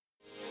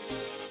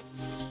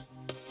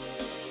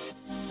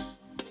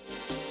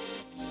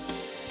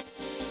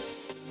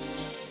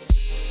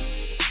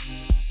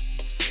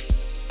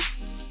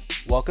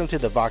Welcome to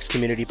the Vox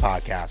Community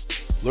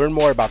Podcast. Learn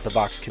more about the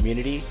Vox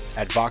community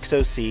at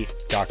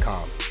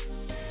voxoc.com.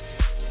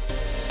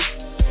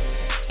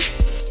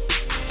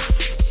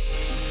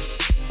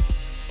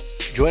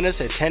 Join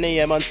us at 10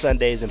 a.m. on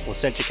Sundays in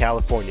Placentia,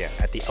 California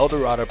at the El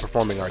Dorado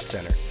Performing Arts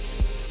Center.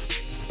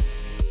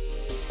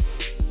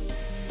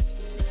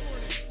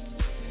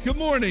 Good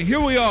morning.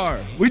 Here we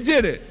are. We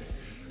did it.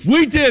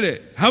 We did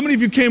it. How many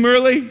of you came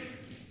early?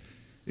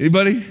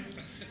 Anybody?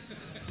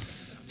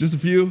 Just a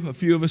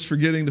few of us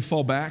forgetting to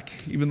fall back,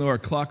 even though our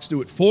clocks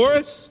do it for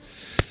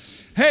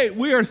us. Hey,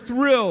 we are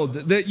thrilled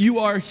that you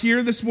are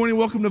here this morning.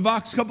 Welcome to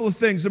Vox. A couple of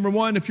things. Number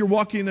one, if you're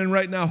walking in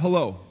right now,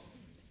 hello.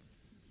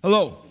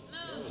 Hello.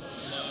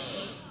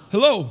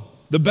 Hello.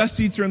 The best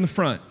seats are in the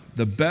front.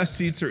 The best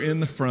seats are in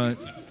the front.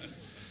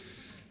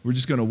 We're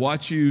just going to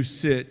watch you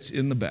sit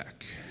in the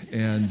back.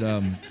 And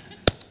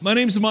my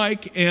name's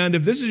Mike, and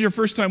if this is your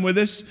first time with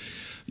us,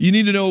 you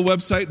need to know a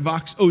website,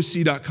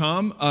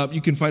 voxoc.com.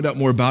 You can find out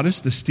more about us.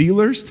 The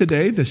Steelers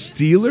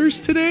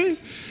today.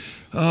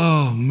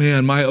 Oh,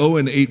 man, my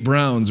 0-8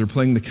 Browns are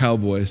playing the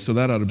Cowboys, so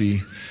that ought to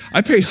be...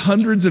 I pay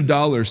hundreds of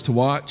dollars to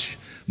watch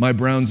my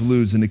Browns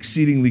lose in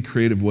exceedingly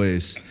creative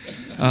ways.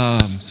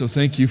 So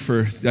thank you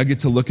I get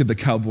to look at the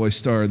Cowboy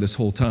star this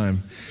whole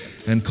time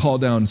and call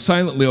down,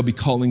 silently I'll be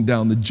calling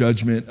down the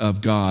judgment of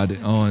God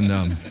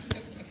on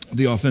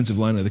the offensive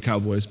line of the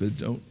Cowboys, but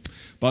don't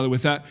bother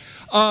with that.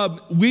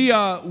 We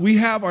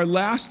have our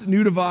last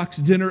New to Vox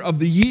dinner of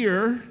the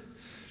year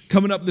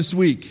coming up this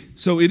week.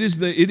 So it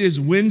is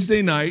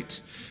Wednesday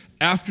night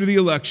after the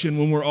election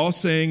when we're all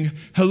saying,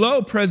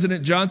 hello,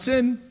 President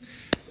Johnson.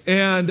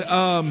 And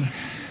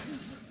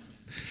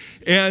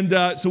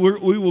so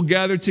we will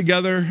gather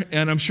together,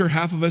 and I'm sure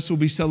half of us will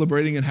be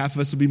celebrating and half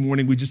of us will be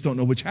mourning. We just don't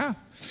know which half.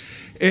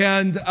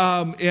 And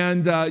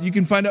you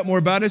can find out more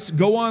about us.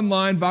 Go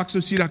online,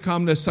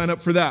 voxoc.com, to sign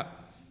up for that.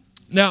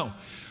 Now,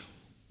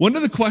 one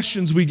of the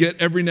questions we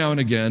get every now and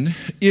again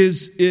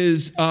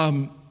is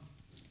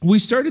we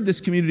started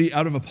this community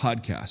out of a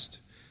podcast,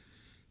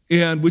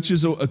 and which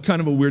is a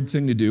kind of a weird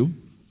thing to do.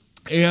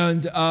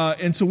 And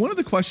so one of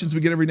the questions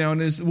we get every now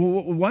and then is,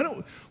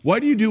 well, why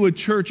do you do a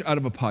church out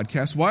of a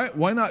podcast?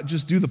 Why not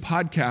just do the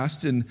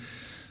podcast and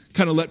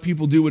kind of let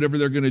people do whatever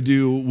they're going to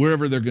do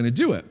wherever they're going to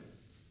do it?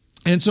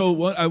 And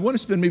so I want to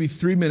spend maybe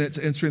 3 minutes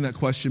answering that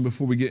question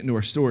before we get into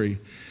our story.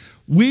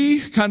 We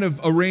kind of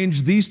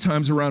arranged these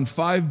times around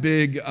 5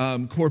 big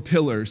core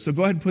pillars. So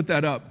go ahead and put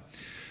that up.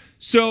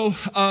 So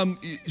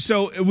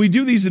we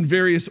do these in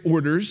various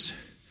orders.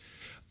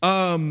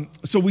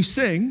 So we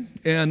sing,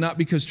 and not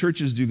because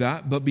churches do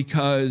that, but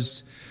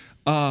because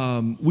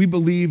we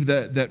believe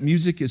that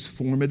music is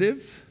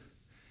formative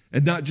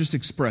and not just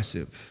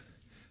expressive.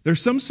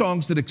 There's some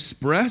songs that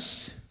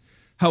express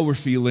how we're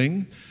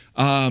feeling.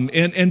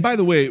 And by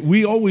the way,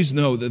 we always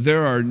know that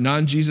there are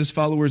non-Jesus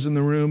followers in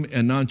the room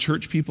and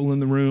non-church people in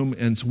the room,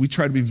 and so we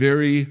try to be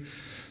very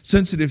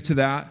sensitive to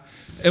that.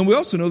 And we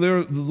also know there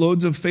are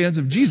loads of fans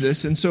of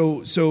Jesus, and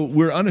so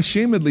we're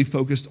unashamedly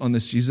focused on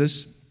this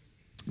Jesus,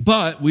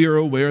 but we are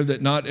aware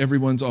that not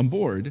everyone's on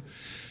board.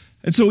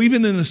 And so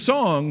even in the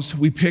songs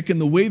we pick and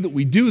the way that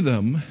we do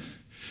them,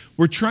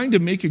 we're trying to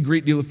make a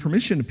great deal of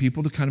permission to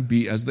people to kind of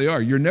be as they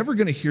are. You're never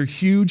going to hear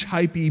huge,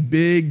 hypey,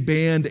 big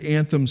band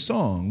anthem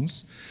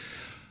songs.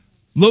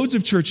 Loads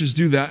of churches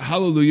do that.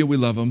 Hallelujah, we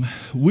love them.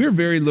 We're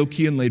very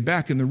low-key and laid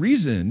back, and the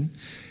reason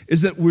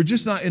is that we're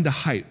just not into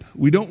hype.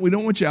 We don't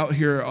want you out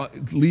here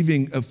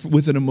leaving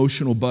with an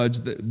emotional buzz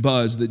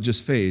that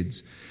just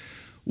fades.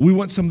 We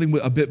want something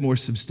a bit more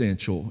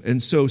substantial.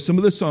 And so some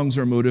of the songs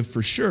are emotive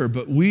for sure,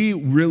 but we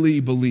really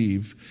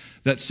believe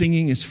that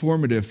singing is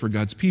formative for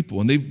God's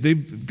people.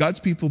 And God's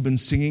people have been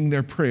singing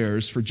their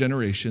prayers for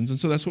generations, and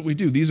so that's what we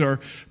do. These are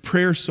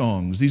prayer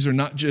songs. These are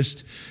not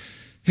just,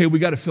 hey, we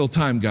got to fill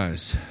time,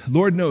 guys.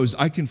 Lord knows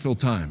I can fill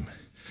time.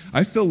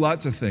 I fill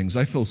lots of things.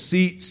 I fill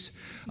seats.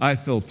 I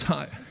fill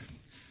time.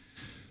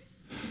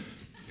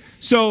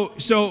 So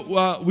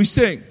we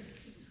sing.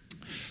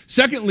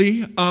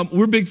 Secondly,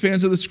 we're big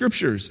fans of the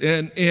scriptures,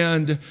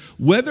 and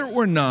whether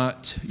or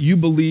not you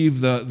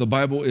believe the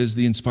Bible is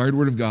the inspired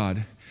word of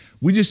God,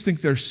 we just think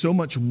there's so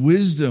much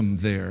wisdom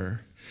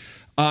there.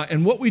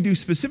 And what we do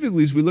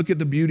specifically is we look at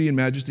the beauty and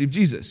majesty of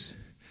Jesus.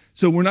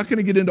 So we're not going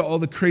to get into all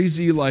the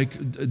crazy,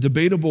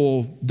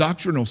 debatable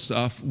doctrinal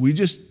stuff. We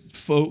just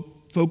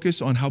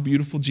focus on how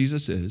beautiful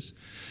Jesus is.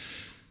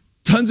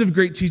 Tons of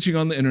great teaching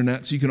on the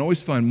internet, so you can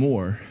always find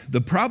more.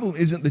 The problem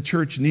isn't the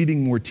church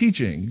needing more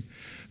teaching.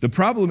 The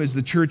problem is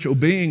the church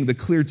obeying the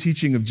clear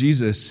teaching of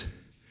Jesus,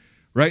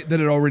 right,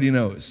 that it already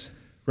knows,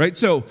 right?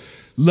 So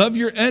love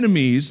your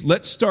enemies.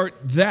 Let's start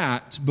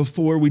that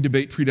before we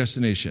debate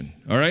predestination,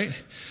 all right?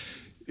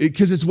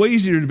 Because it's way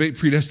easier to debate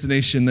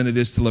predestination than it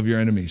is to love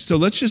your enemies. So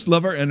let's just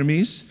love our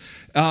enemies,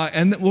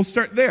 and we'll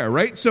start there,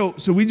 right? So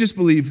we just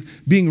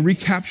believe being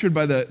recaptured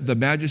by the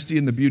majesty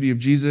and the beauty of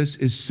Jesus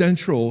is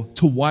central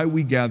to why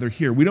we gather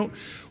here.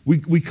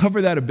 We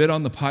cover that a bit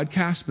on the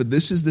podcast, but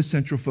this is the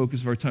central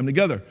focus of our time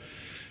together.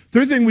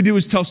 Third thing we do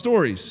is tell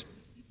stories.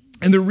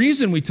 And the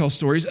reason we tell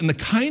stories and the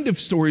kind of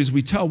stories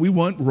we tell, we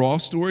want raw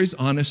stories,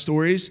 honest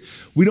stories.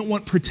 We don't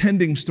want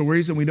pretending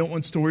stories, and we don't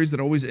want stories that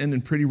always end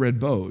in pretty red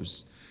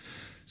bows.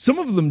 Some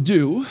of them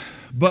do,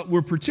 but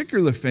we're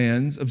particular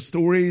fans of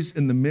stories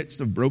in the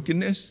midst of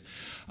brokenness,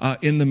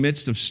 in the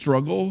midst of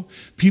struggle,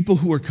 people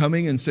who are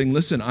coming and saying,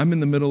 listen, I'm in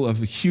the middle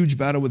of a huge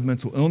battle with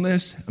mental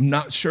illness. I'm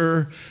not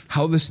sure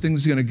how this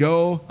thing's going to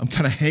go. I'm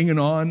kind of hanging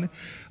on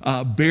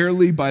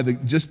barely by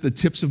just the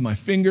tips of my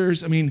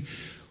fingers. I mean,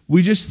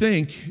 we just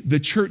think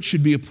the church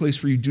should be a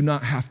place where you do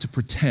not have to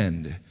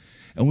pretend.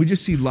 And we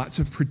just see lots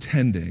of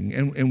pretending.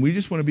 And we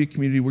just want to be a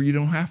community where you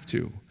don't have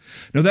to.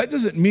 Now, that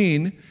doesn't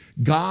mean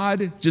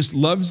God just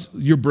loves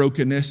your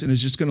brokenness and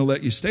is just going to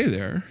let you stay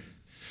there.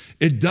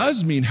 It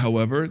does mean,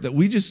 however, that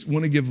we just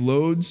want to give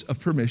loads of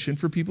permission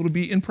for people to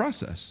be in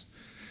process,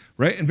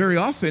 right? And very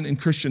often in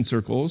Christian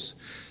circles,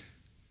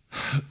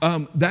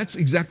 that's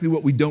exactly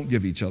what we don't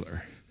give each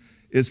other,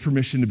 is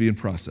permission to be in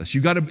process.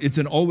 It's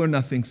an all or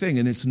nothing thing,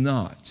 and it's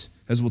not,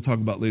 as we'll talk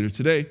about later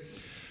today.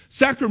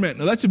 Sacrament,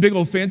 now that's a big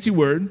old fancy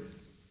word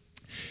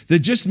that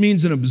just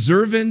means an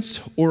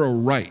observance or a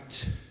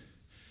rite,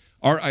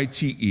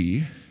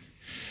 R-I-T-E.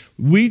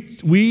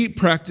 We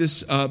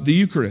practice the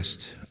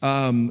Eucharist.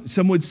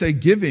 Some would say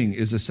giving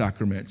is a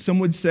sacrament. Some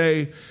would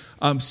say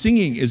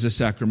singing is a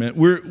sacrament.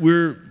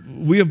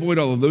 We avoid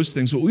all of those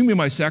things. What we mean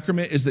by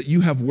sacrament is that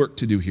you have work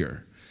to do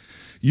here.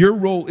 Your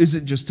role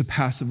isn't just to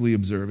passively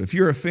observe. If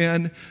you're a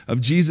fan of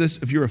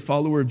Jesus, if you're a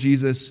follower of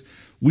Jesus,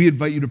 we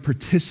invite you to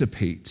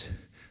participate.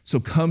 So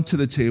come to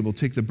the table,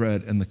 take the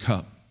bread and the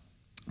cup.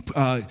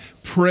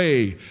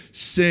 Pray,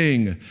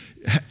 sing,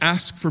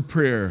 ask for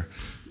prayer,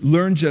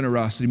 learn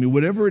generosity. I mean,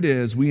 whatever it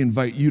is, we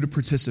invite you to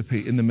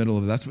participate in the middle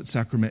of it. That's what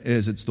sacrament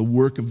is. It's the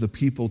work of the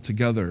people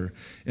together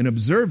in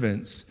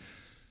observance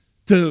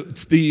to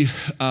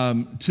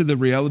the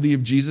reality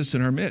of Jesus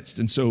in our midst.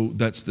 And so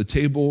that's the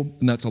table,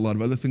 and that's a lot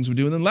of other things we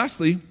do. And then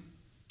lastly,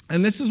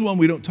 and this is one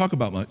we don't talk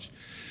about much,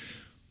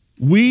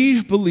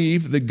 we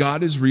believe that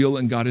God is real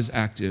and God is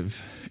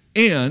active,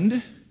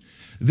 and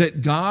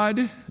that God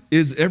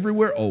is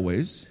everywhere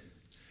always,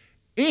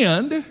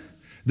 and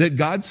that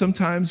God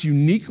sometimes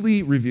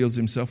uniquely reveals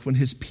himself when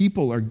his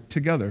people are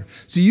together.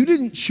 So you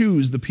didn't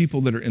choose the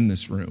people that are in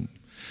this room.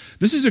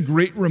 This is a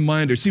great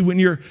reminder. See, when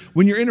you're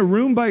in a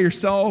room by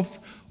yourself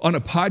on a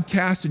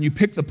podcast and you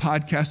pick the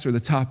podcast or the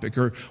topic,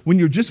 or when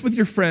you're just with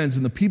your friends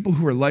and the people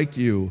who are like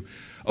you,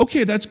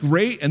 okay, that's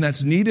great and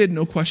that's needed,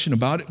 no question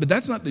about it, but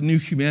that's not the new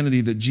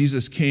humanity that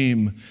Jesus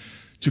came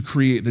to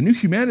create. The new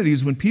humanity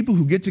is when people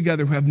who get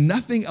together who have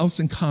nothing else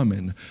in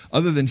common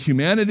other than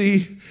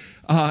humanity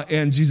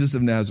and Jesus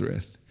of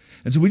Nazareth.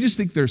 And so we just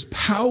think there's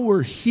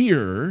power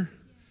here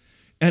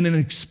and an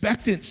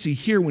expectancy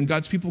here when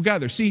God's people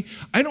gather. See,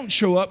 I don't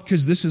show up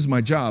because this is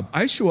my job.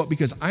 I show up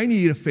because I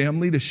need a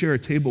family to share a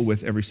table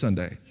with every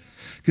Sunday.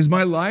 Because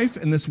my life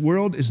in this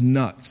world is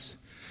nuts.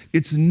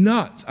 It's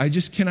nuts. I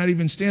just cannot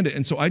even stand it.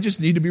 And so I just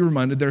need to be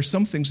reminded there are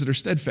some things that are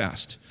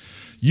steadfast.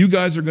 You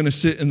guys are going to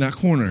sit in that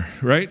corner,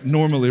 right?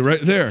 Normally, right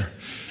there.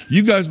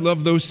 You guys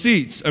love those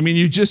seats. I mean,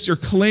 you're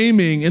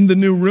claiming in the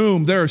new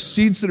room, there are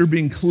seats that are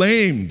being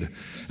claimed.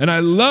 And I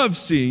love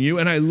seeing you,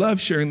 and I love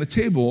sharing the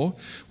table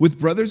with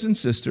brothers and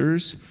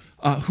sisters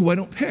who I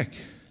don't pick,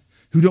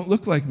 who don't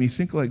look like me,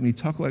 think like me,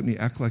 talk like me,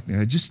 act like me.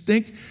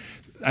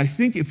 I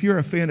think if you're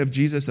a fan of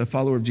Jesus, a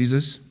follower of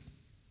Jesus,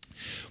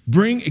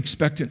 bring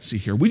expectancy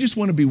here. We just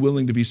want to be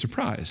willing to be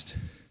surprised.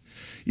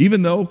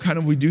 Even though kind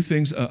of we do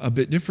things a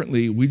bit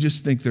differently, we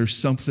just think there's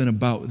something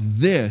about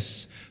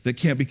this that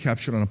can't be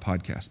captured on a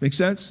podcast. Make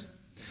sense?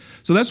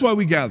 So that's why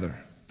we gather.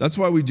 That's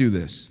why we do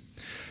this.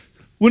 I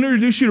want to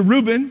introduce you to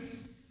Ruben.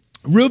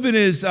 Ruben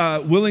is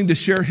willing to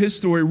share his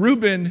story.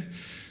 Ruben,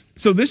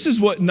 so this is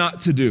what not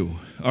to do.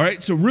 All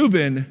right, so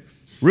Ruben,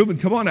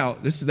 come on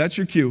out. That's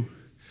your cue.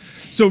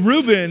 So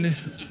Ruben,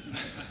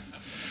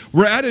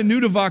 we're at a New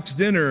to Vox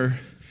dinner,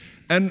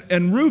 and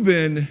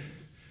Ruben,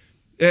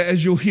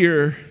 as you'll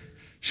hear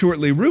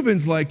shortly,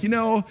 Ruben's like,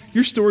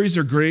 your stories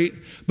are great,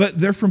 but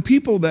they're from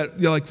people that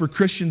were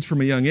Christians from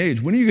a young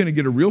age. When are you going to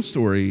get a real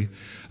story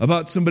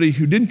about somebody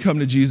who didn't come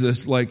to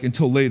Jesus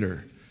until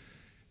later?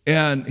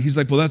 And he's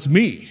like, well, that's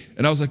me.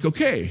 And I was like,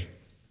 okay,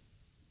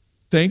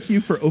 thank you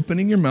for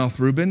opening your mouth,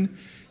 Ruben.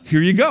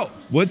 Here you go.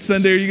 What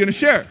Sunday are you going to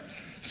share?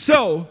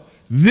 So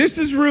this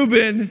is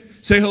Ruben.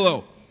 Say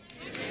hello.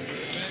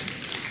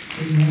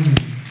 Good morning.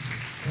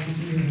 Thank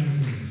you for having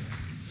me.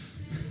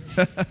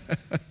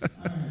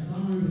 All right, so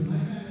I'm Ruben. My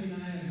family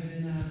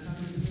and I have been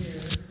coming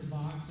here to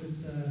Vox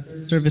since the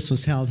third service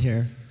was held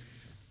here.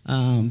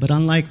 But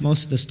unlike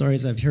most of the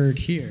stories I've heard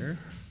here,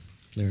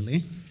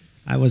 clearly,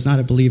 I was not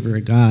a believer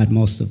in God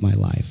most of my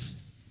life.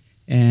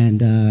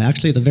 And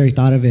actually, the very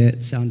thought of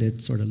it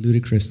sounded sort of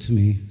ludicrous to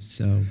me.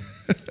 So,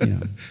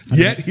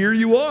 Yet here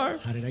you are.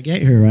 How did I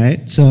get here,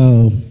 right?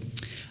 So,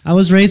 I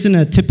was raised in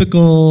a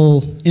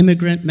typical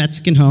immigrant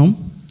Mexican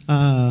home,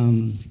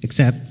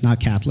 except not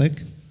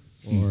Catholic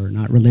or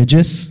not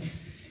religious.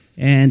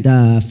 And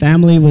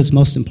family was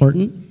most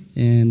important,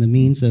 and the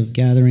means of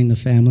gathering the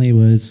family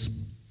was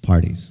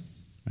parties.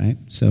 right?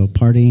 So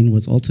partying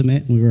was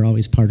ultimate. We were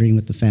always partying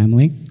with the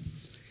family.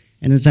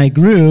 And as I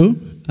grew,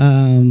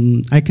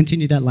 I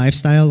continued that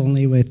lifestyle,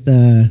 only with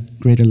a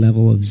greater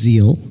level of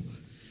zeal.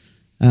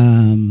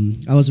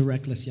 I was a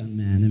reckless young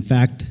man. In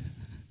fact,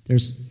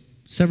 there's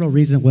several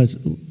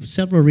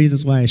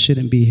reasons why I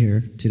shouldn't be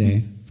here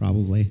today,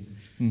 probably,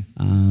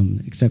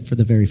 except for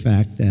the very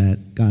fact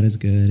that God is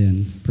good,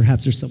 and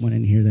perhaps there's someone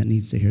in here that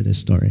needs to hear this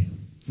story.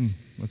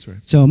 That's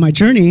right. So my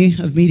journey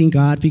of meeting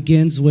God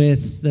begins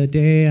with the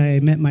day I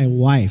met my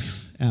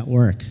wife at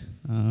work.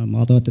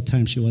 Although at the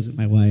time she wasn't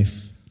my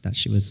wife, I thought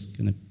she was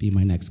going to be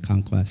my next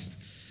conquest.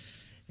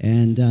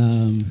 And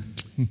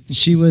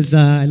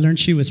I learned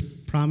she was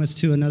promised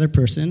to another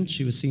person.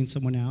 She was seeing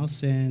someone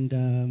else,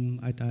 and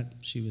I thought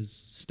she was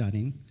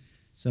stunning.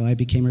 So I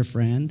became her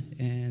friend,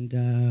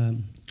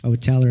 and I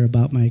would tell her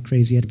about my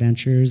crazy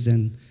adventures,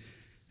 and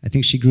I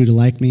think she grew to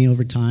like me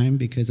over time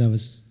because I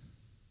was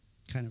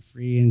kind of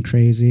free and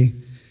crazy.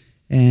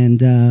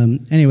 And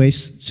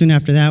anyways, soon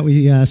after that,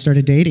 we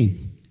started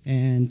dating,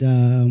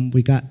 and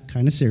we got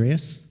kind of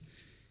serious.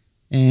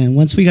 And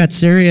once we got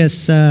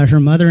serious, her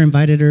mother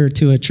invited her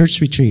to a church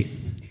retreat,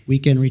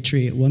 weekend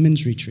retreat,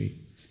 women's retreat.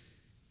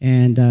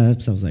 And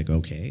so I was like,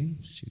 okay.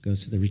 She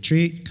goes to the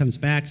retreat, comes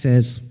back,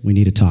 says, we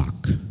need to talk.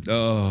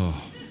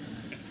 Oh.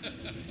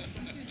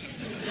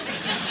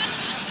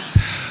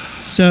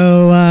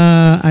 So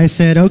I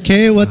said,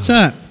 okay, what's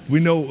up? We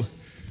know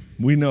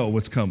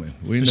what's coming.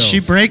 We know. She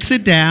breaks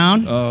it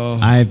down. Oh.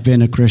 I've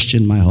been a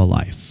Christian my whole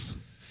life.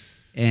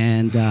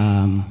 And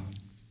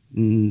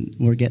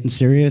we're getting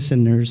serious,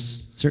 and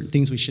there's certain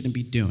things we shouldn't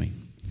be doing.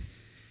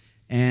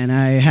 And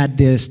I had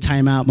this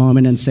timeout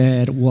moment and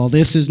said, well,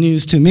 this is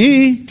news to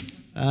me.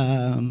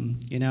 I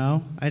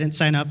didn't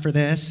sign up for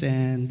this.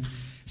 And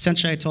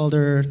essentially I told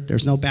her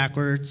there's no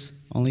backwards,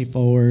 only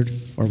forward,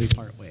 or we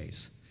part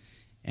ways.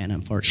 And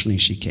unfortunately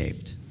she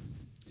caved.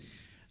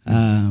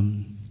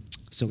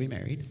 So we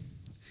married.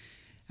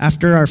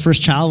 After our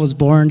first child was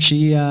born,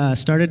 she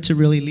started to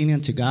really lean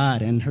into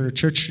God, and her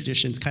church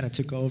traditions kind of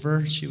took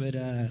over. She would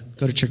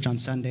go to church on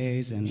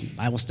Sundays and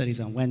Bible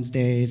studies on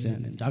Wednesdays,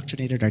 and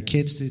indoctrinated our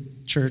kids to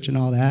church and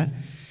all that.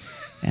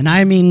 And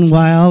I,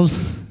 meanwhile,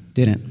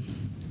 didn't.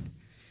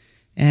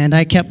 And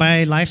I kept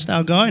my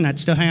lifestyle going. I'd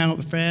still hang out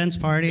with friends,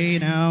 party,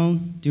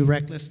 do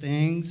reckless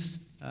things.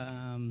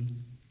 I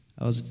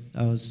was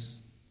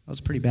a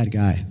pretty bad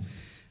guy.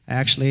 I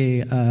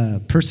actually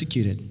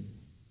persecuted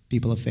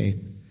people of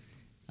faith.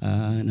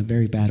 In a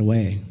very bad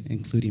way,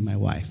 including my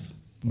wife.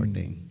 Poor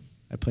thing.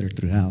 I put her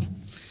through hell.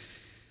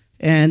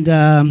 And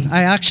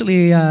I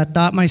actually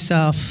thought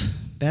myself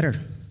better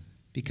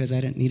because I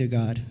didn't need a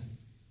God.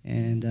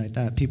 And I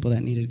thought people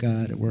that needed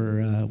God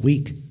were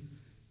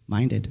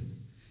weak-minded.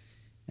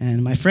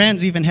 And my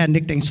friends even had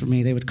nicknames for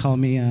me. They would call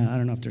me, I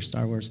don't know if there's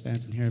Star Wars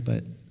fans in here,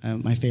 but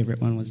my favorite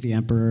one was the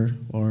Emperor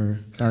or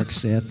Dark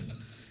Sith,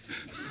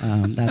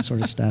 that sort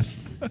of stuff.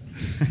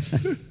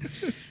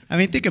 I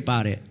mean, think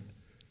about it.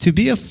 To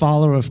be a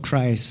follower of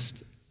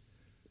Christ,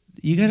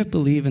 you got to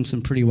believe in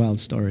some pretty wild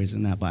stories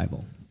in that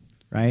Bible,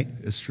 right?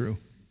 It's true.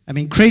 I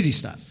mean, crazy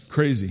stuff.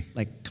 Crazy.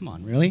 Like, come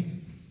on, really?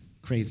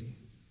 Crazy.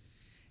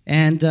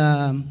 And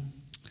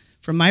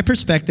from my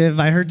perspective,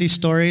 I heard these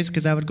stories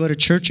because I would go to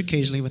church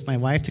occasionally with my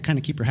wife to kind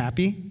of keep her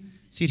happy.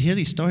 So you'd hear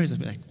these stories, I'd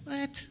be like,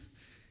 what?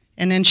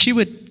 And then she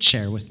would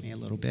share with me a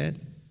little bit,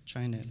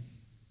 trying to,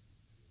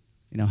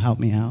 help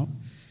me out.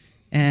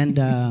 And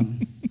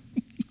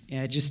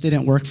it just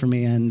didn't work for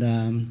me. And,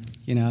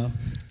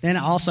 then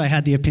also I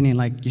had the opinion,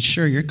 like, you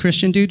sure you're a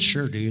Christian, dude?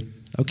 Sure, dude.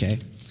 Okay.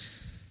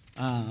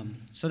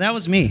 So that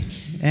was me.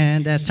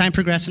 And as time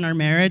progressed in our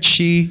marriage,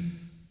 she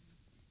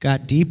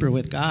got deeper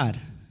with God.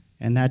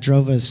 And that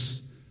drove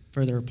us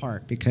further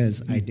apart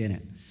because I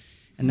didn't.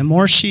 And the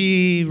more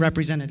she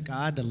represented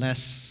God, the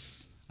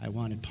less I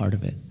wanted part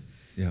of it.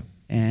 Yeah.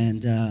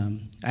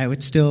 And I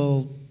would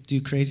still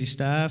do crazy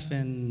stuff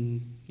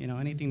and,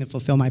 anything to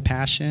fulfill my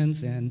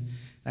passions. And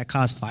that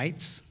caused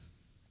fights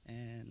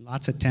and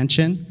lots of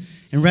tension.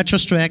 In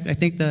retrospect, I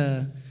think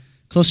the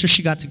closer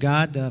she got to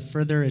God, the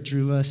further it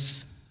drew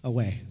us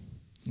away.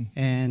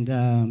 And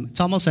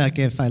it's almost like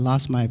if I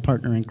lost my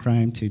partner in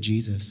crime to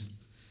Jesus.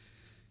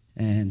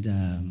 And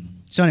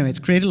so anyway, it's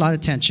created a lot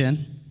of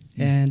tension.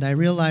 And I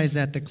realized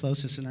that the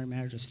closest in our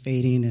marriage was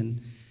fading,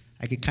 and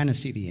I could kind of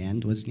see the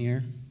end was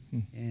near.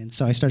 And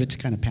so I started to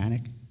kind of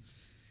panic.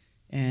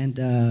 And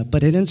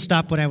but it didn't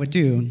stop what I would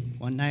do.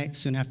 One night,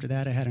 soon after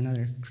that, I had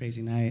another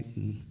crazy night,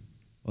 and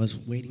I was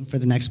waiting for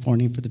the next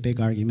morning for the big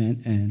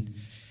argument, and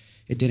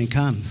it didn't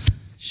come.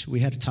 We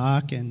had to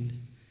talk, and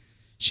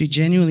she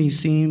genuinely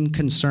seemed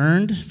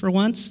concerned for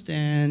once,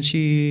 and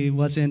she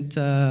wasn't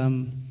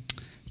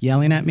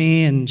yelling at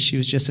me, and she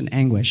was just in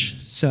anguish.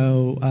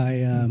 So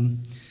I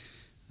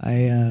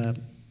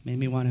made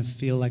me want to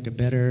feel like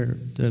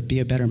to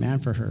be a better man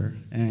for her,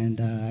 and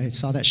I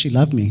saw that she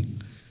loved me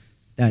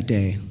that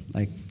day.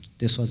 Like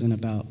this wasn't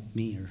about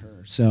me or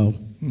her. So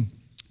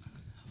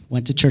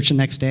went to church the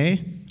next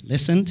day,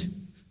 listened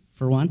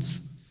for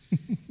once,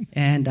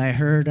 And I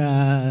heard,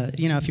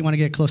 if you want to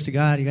get close to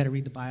God, you got to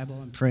read the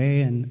Bible and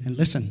pray and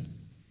listen.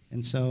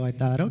 And so I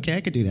thought, okay,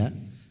 I could do that,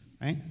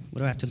 right? What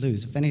do I have to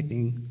lose? If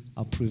anything,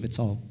 I'll prove it's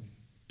all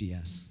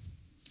BS.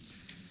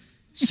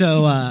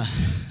 So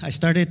I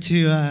started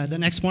to, the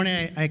next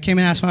morning, I came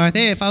and asked my wife,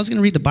 hey, if I was going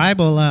to read the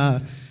Bible,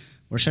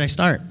 where should I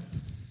start?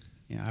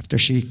 After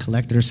she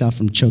collected herself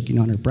from choking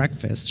on her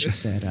breakfast, she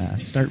said,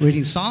 start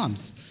reading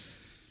Psalms.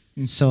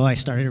 And so I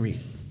started to read,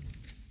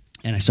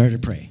 and I started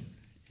to pray.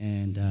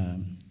 And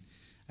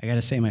I got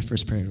to say, my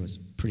first prayer was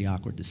pretty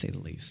awkward, to say the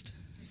least.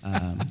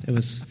 It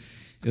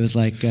was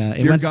like...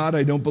 Dear God,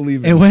 I don't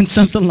believe it. It went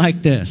something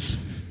like this.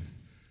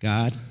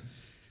 God,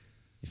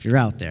 if you're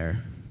out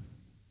there,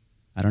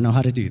 I don't know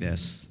how to do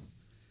this.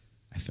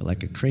 I feel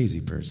like a crazy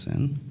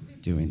person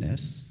doing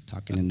this,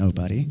 talking to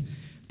nobody.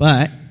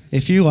 But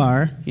if you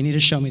are, you need to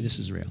show me this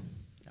is real.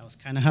 That was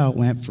kind of how it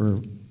went for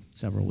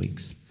several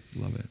weeks.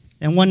 Love it.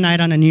 And one night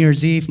on a New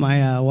Year's Eve,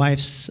 my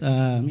wife's,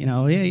 yeah,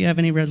 you have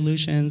any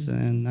resolutions?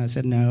 And I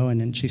said no.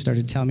 And then she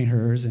started telling me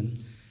hers. And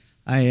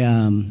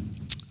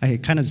I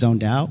kind of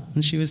zoned out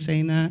when she was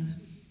saying that.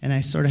 And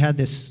I sort of had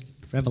this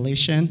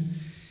revelation.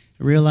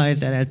 I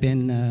realized that I'd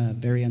been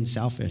very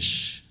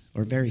unselfish,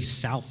 or very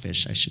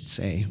selfish, I should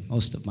say,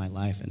 most of my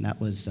life. And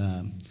that was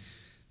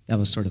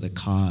sort of the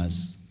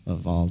cause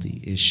of all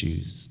the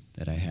issues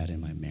that I had in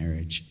my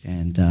marriage.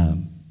 And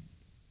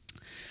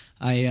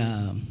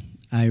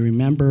I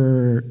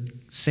remember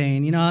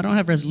saying, I don't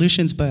have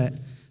resolutions, but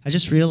I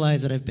just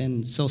realized that I've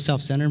been so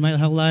self-centered my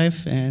whole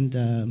life,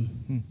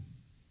 and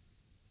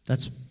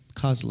that's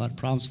caused a lot of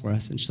problems for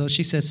us. And so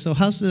she says, so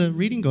how's the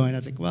reading going? I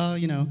was like, well, I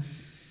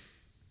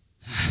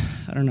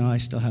don't know. I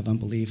still have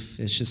unbelief.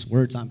 It's just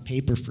words on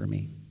paper for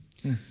me.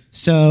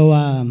 So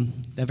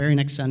the very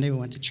next Sunday, we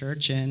went to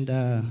church and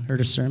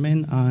heard a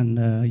sermon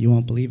on, you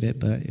won't believe it,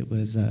 but it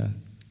was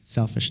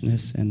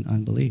selfishness and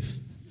unbelief.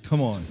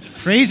 Come on.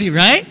 Crazy,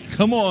 right?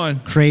 Come on.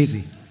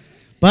 Crazy.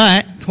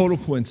 But... Total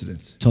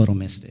coincidence.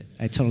 Missed it.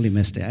 I totally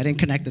missed it. I didn't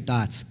connect the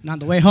dots. And on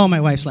the way home, my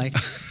wife's like,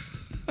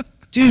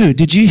 dude,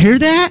 did you hear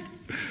that?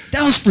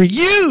 That was for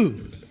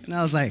you. And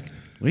I was like,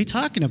 what are you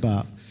talking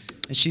about?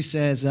 And she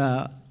says,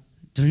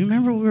 do you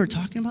remember what we were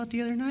talking about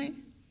the other night?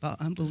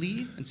 About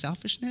unbelief and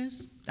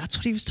selfishness? That's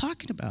what he was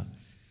talking about.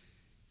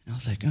 And I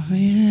was like, oh,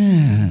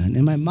 yeah. And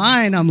in my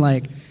mind, I'm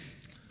like,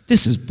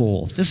 this is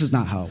bull. This is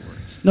not how it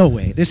works. No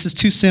way. This is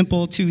too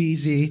simple, too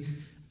easy.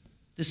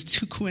 This is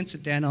too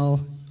coincidental.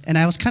 And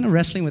I was kind of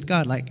wrestling with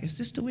God, like, is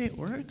this the way it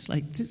works?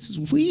 Like, this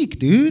is weak,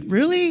 dude.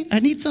 Really?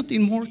 I need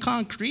something more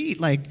concrete.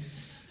 Like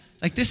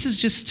this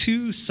is just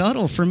too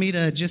subtle for me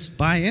to just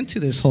buy into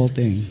this whole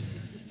thing.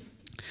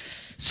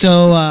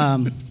 So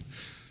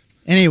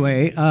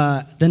anyway,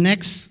 the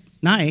next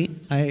night,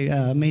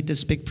 I made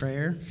this big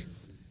prayer,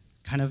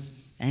 kind of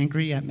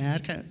angry at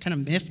mad, kind of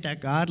miffed at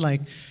God,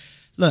 like,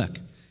 look,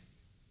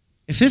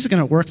 if this is going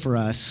to work for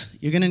us,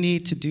 you're going to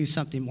need to do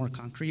something more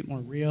concrete, more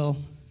real.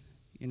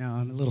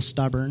 I'm a little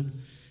stubborn.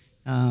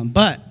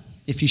 But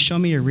if you show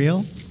me you're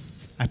real,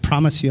 I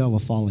promise you I will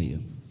follow you.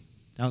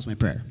 That was my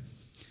prayer,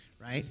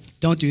 right?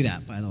 Don't do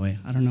that, by the way.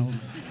 I don't know.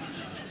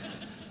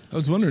 I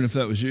was wondering if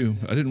that was you.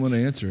 I didn't want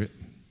to answer it.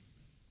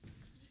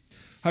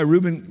 Hi,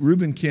 Ruben.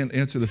 Ruben can't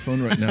answer the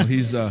phone right now.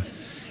 He's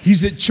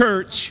at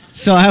church.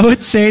 So I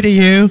would say to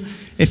you,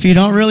 if you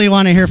don't really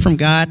want to hear from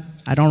God,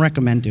 I don't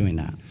recommend doing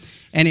that.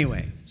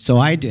 Anyway, so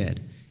I did.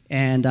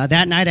 And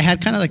that night I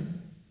had kind of like,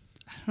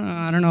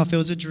 I don't know if it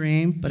was a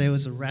dream, but it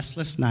was a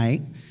restless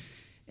night.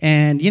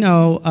 And,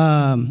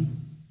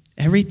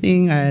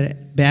 everything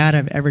bad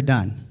I've ever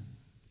done,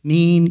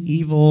 mean,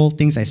 evil,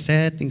 things I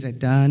said, things I'd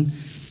done,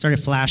 started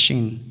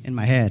flashing in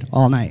my head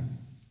all night,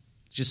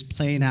 just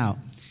playing out.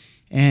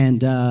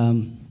 And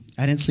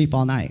I didn't sleep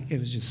all night.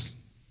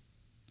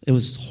 It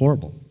was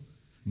horrible.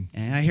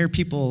 And I hear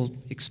people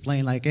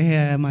explain like,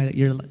 hey,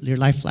 your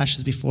life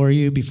flashes before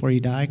you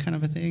die kind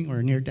of a thing, or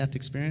a near-death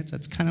experience.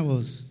 That's kind of what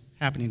was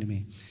happening to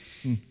me.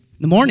 In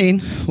the morning,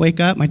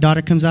 wake up, my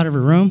daughter comes out of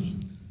her room.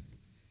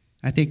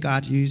 I think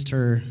God used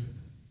her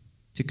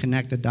to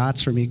connect the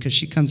dots for me, because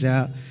she comes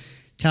out,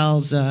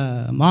 tells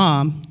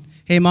Mom,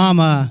 hey, Mom,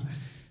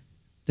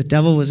 the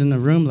devil was in the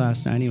room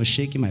last night and he was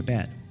shaking my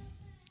bed.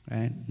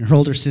 Right? And her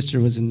older sister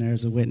was in there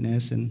as a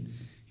witness, and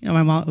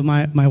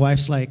my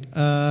wife's like,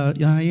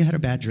 yeah, you had a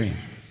bad dream.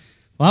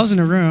 Well, I was in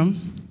a room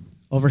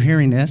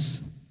overhearing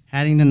this,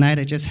 having the night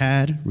I just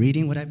had,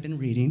 reading what I've been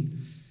reading,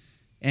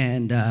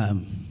 and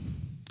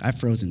I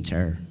froze in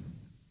terror.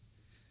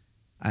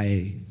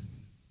 I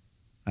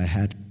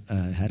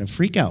had a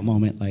freak out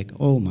moment, like,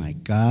 oh my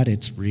God,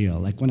 it's real.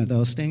 Like one of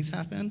those things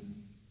happened.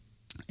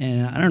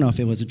 And I don't know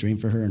if it was a dream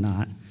for her or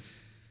not,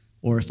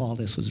 or if all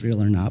this was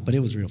real or not, but it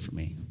was real for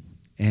me.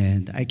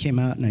 And I came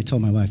out and I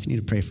told my wife, you need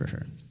to pray for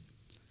her.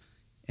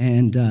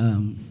 And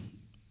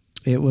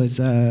it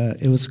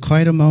was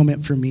quite a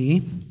moment for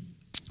me.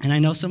 And I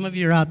know some of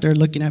you are out there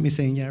looking at me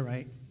saying, yeah,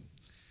 right.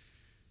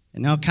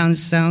 And now it kind of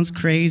sounds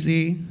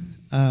crazy,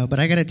 but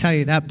I got to tell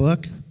you, that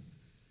book,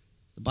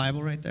 the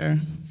Bible right there,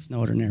 it's no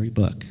ordinary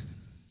book.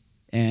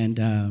 And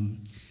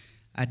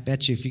I'd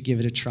bet you if you give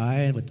it a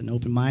try with an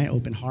open mind,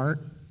 open heart,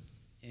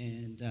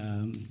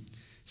 and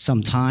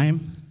some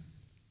time,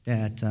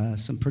 that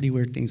some pretty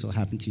weird things will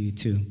happen to you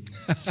too.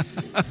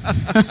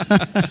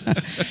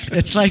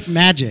 It's like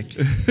magic.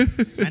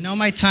 I know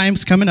my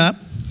time's coming up.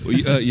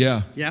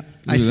 Yeah. Yep,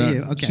 I see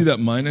you. Okay. See that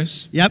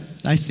minus? Yep,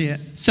 I see it.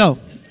 So,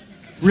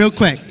 real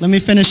quick, let me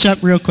finish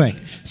up real quick.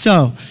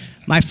 So,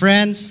 my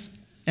friends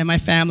and my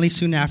family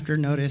soon after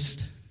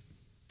noticed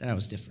that I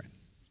was different,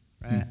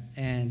 right?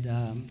 And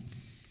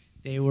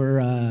they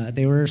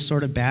were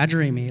sort of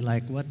badgering me,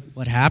 like,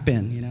 what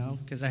happened, you know?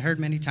 Because I heard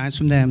many times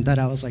from them that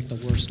I was like the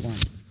worst one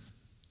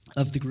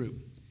of the group.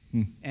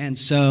 And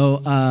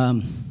so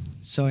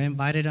I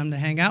invited them to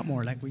hang out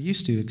more like we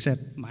used to,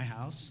 except my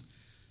house,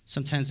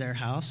 sometimes their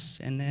house,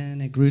 and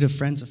then it grew to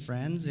friends of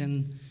friends,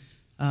 and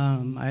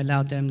I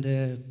allowed them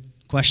to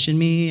question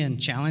me and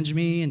challenge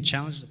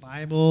the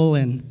Bible,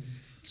 and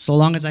so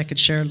long as I could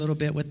share a little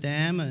bit with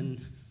them,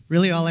 and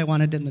really all I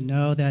wanted them to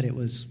know that it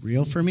was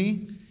real for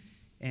me,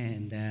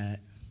 and that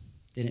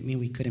didn't mean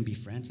we couldn't be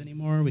friends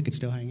anymore. We could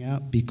still hang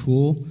out, be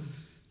cool.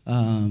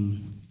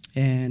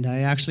 And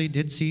I actually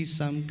did see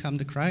some come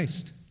to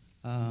Christ.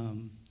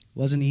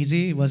 Wasn't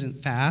easy, it wasn't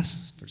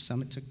fast. For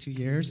some it took 2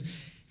 years,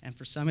 and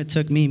for some it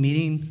took me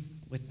meeting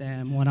with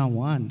them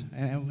one-on-one.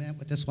 I went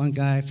with this one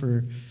guy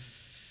for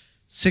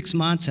 6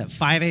 months at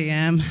 5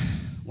 a.m.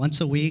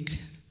 once a week,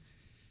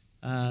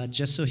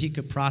 just so he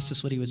could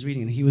process what he was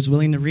reading. He was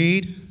willing to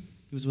read.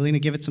 He was willing to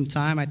give it some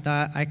time. I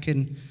thought I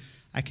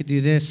could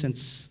do this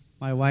since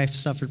my wife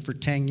suffered for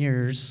 10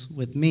 years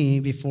with me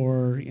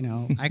before, you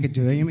know, I could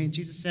do it. I mean,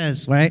 Jesus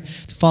says, right,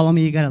 to follow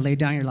me, you got to lay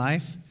down your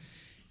life.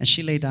 And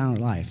she laid down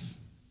her life,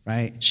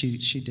 right? She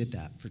did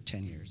that for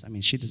 10 years. I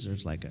mean, she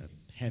deserves like a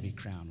heavy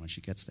crown when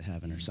she gets to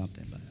heaven or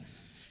something. But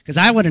because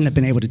I wouldn't have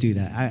been able to do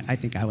that. I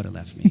think I would have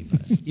left me,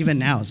 but even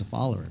now as a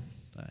follower.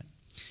 But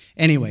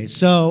anyway,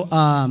 so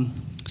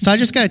I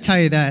just got to tell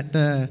you that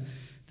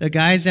the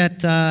guys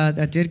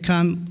that did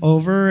come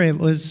over, it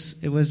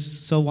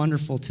was so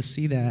wonderful to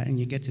see that, and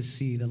you get to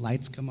see the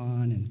lights come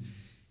on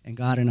and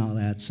God and all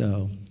that.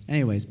 So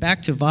anyways,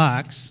 back to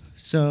Vox.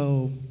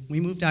 So we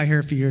moved out here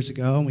a few years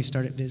ago, and we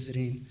started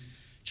visiting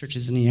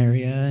churches in the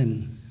area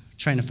and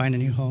trying to find a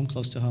new home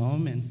close to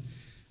home. And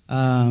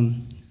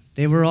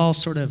they were all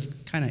sort of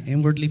kind of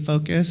inwardly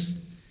focused.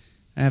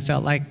 And I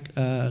felt like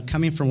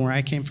coming from where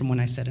I came from when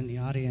I sat in the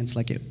audience,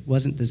 like it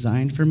wasn't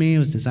designed for me. It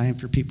was designed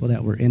for people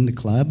that were in the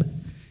club.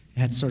 It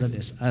had sort of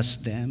this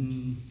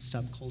us-them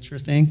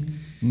subculture thing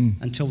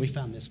until we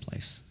found this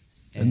place.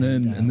 And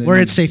then where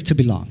it's safe to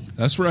belong.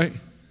 That's right.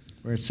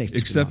 Where it's safe to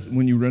belong. Except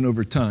when you run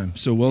over time.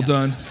 So well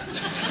done.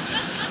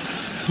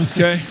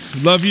 Okay.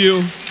 Love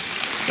you.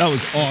 That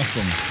was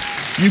awesome.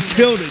 You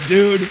killed it,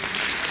 dude.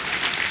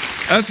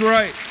 That's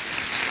right.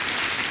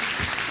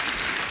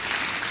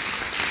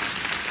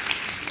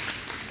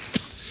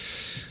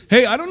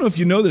 Hey, I don't know if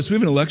you know this. We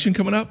have an election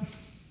coming up.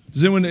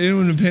 Has anyone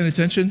been paying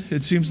attention?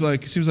 It seems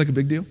like a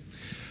big deal.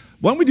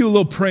 Why don't we do a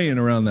little praying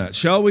around that,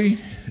 shall we?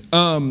 So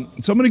I'm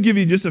going to give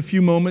you just a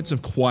few moments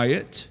of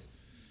quiet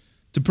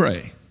to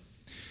pray.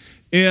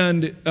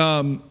 And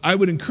I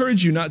would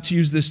encourage you not to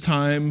use this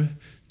time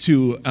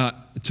to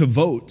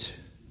vote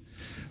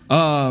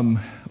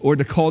or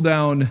to call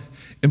down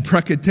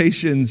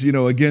imprecations,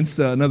 against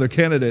another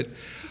candidate.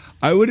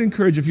 I would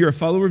encourage, if you're a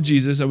follower of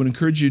Jesus, I would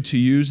encourage you to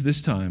use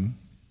this time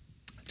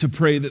to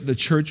pray that the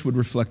church would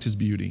reflect his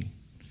beauty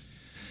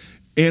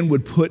and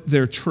would put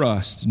their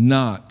trust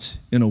not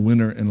in a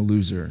winner and a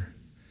loser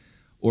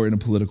or in a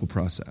political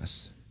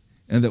process,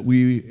 and that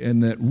we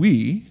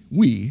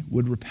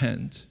would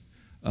repent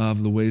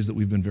of the ways that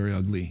we've been very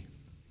ugly.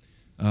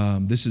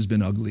 This has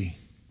been ugly,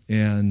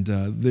 and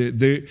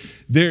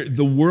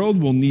the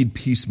world will need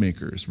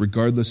peacemakers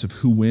regardless of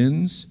who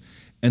wins,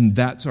 and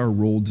that's our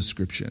role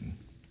description.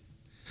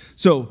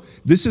 So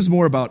this is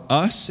more about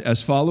us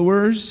as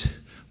followers,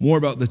 more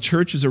about the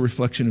church as a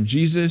reflection of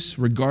Jesus,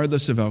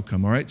 regardless of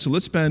outcome, all right? So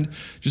let's spend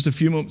just a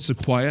few moments of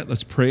quiet.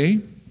 Let's pray.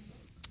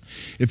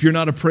 If you're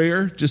not a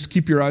prayer, just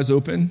keep your eyes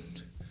open.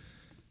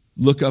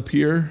 Look up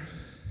here.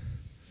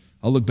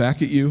 I'll look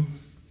back at you.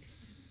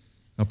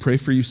 I'll pray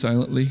for you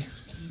silently.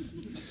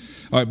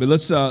 All right, but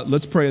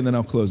let's pray, and then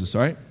I'll close this,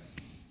 all right?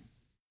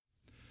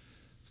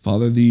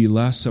 Father, the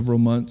last several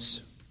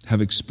months have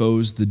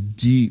exposed the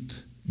deep,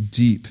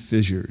 deep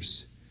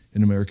fissures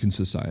in American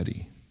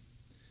society.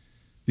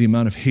 The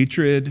amount of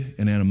hatred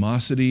and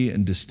animosity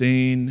and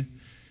disdain,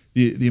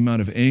 the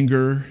amount of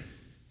anger,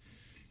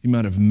 the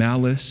amount of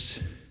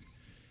malice,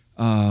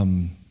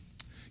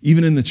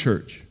 even in the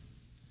church,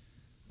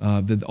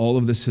 that all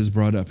of this has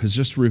brought up, has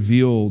just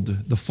revealed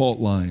the fault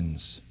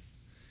lines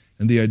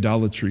and the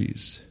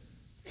idolatries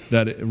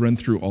that run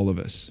through all of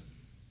us.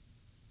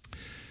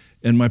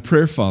 And my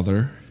prayer,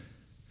 Father,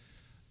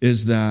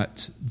 is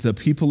that the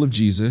people of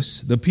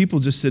Jesus, the people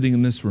just sitting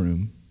in this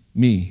room,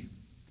 me,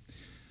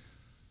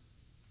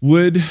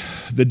 would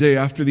the day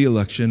after the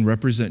election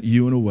represent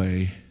you in a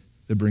way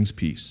that brings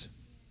peace,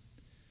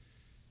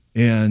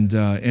 and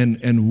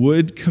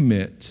would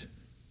commit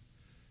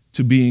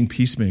to being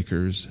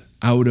peacemakers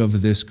out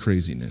of this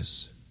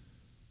craziness.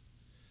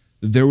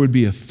 That there would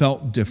be a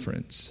felt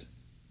difference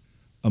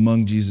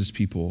among Jesus'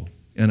 people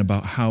and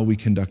about how we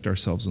conduct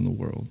ourselves in the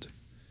world,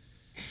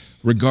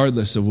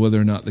 regardless of whether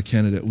or not the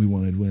candidate we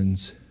wanted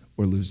wins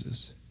or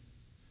loses.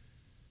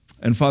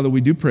 And Father,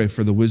 we do pray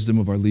for the wisdom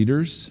of our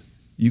leaders.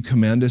 You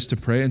command us to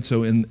pray, and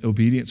so in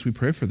obedience we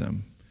pray for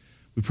them.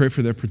 We pray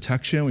for their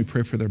protection. We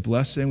pray for their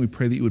blessing. We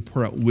pray that you would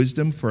pour out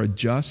wisdom for a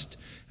just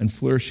and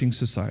flourishing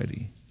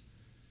society.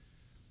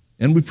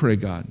 And we pray,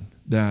 God,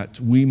 that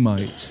we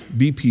might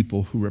be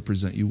people who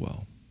represent you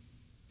well.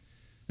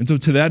 And so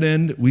to that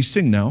end, we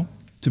sing now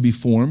to be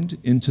formed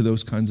into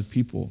those kinds of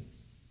people.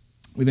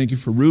 We thank you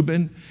for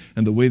Reuben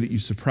and the way that you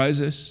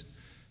surprise us.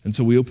 And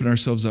so we open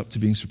ourselves up to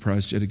being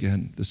surprised yet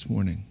again this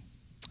morning.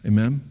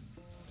 Amen?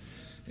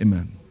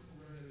 Amen.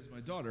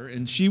 Daughter,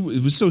 and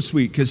it was so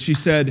sweet because she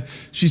said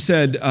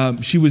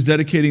she was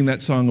dedicating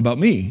that song about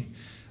me.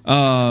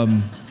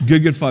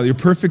 Good Father, you're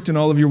perfect in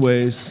all of your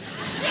ways,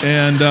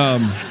 and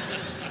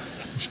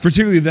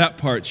particularly that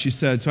part she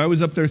said. So I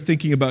was up there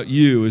thinking about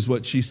you, is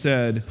what she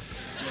said.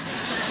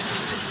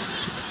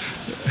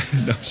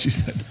 No, she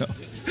said no.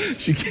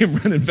 She came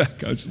running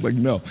back out. She's like,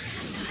 no.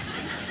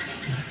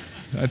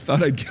 I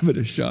thought I'd give it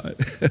a shot.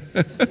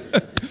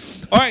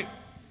 All right.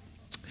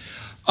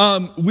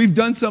 We've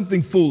done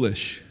something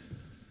foolish.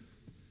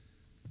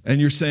 And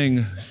you're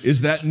saying,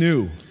 is that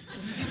new?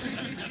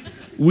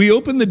 We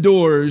open the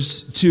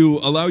doors to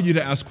allow you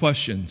to ask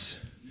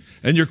questions.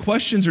 And your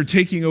questions are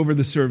taking over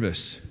the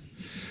service.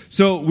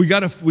 So we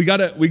gotta,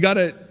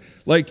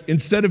 like,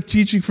 instead of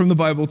teaching from the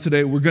Bible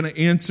today, we're gonna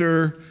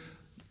answer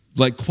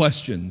like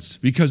questions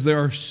because there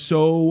are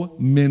so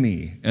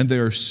many and they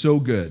are so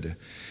good.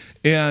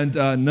 And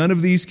none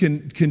of these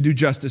can do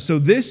justice. So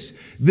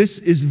this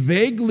is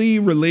vaguely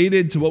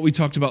related to what we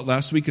talked about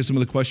last week, because some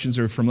of the questions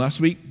are from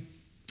last week.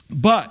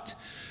 But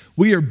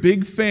we are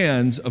big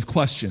fans of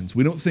questions.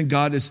 We don't think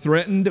God is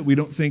threatened. We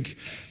don't think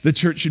the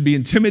church should be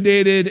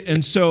intimidated.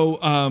 And so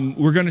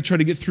we're going to try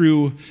to get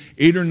through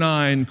 8 or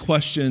 9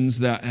 questions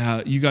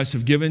that you guys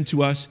have given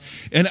to us.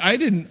 And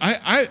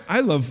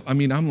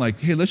I'm like,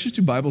 hey, let's just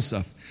do Bible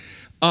stuff.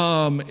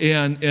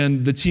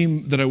 And the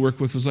team that I work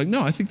with was like,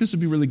 no, I think this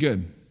would be really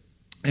good.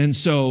 And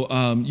so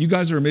you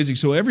guys are amazing.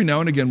 So every now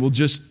and again, we'll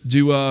just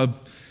do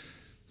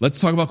let's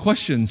talk about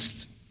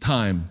questions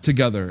time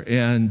together.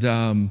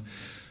 And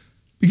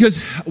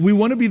because we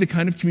want to be the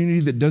kind of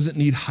community that doesn't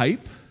need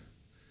hype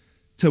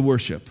to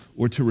worship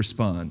or to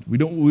respond. We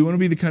want to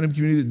be the kind of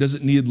community that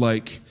doesn't need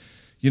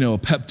a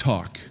pep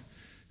talk.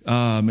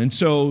 And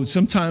so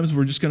sometimes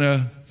we're just going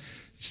to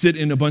sit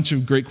in a bunch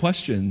of great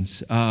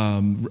questions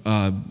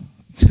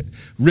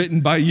written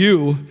by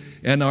you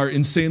and are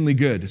insanely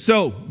good.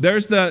 So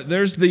there's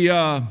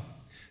the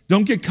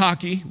don't get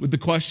cocky with the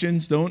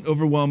questions. Don't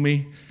overwhelm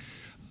me.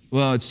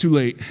 Well, it's too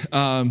late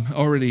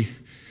already.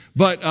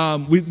 But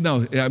I'm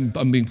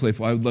being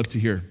playful. I would love to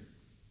hear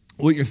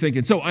what you're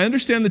thinking. So I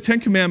understand the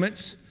 10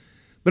 Commandments,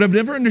 but I've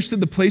never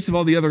understood the place of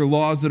all the other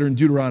laws that are in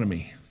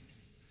Deuteronomy.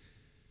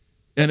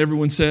 And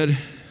everyone said,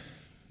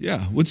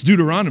 yeah, what's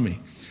Deuteronomy?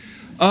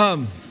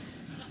 For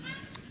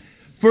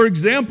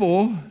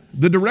example,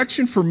 the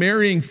direction for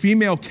marrying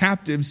female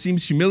captives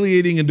seems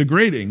humiliating and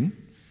degrading,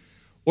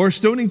 or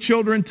stoning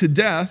children to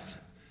death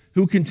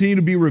who continue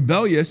to be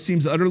rebellious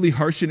seems utterly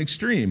harsh and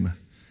extreme.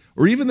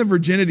 Or even the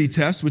virginity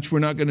test, which we're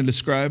not going to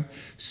describe,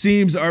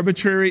 seems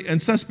arbitrary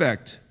and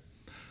suspect.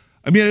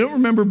 I mean, I don't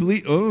remember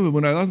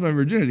when I lost my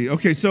virginity.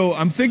 Okay, so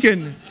I'm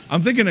thinking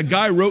a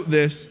guy wrote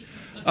this,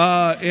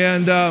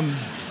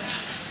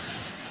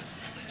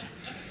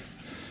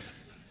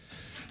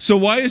 so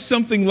why is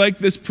something like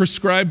this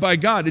prescribed by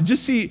God? It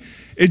just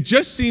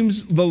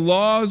seems the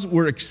laws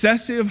were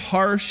excessive,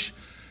 harsh,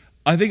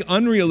 I think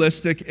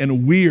unrealistic,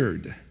 and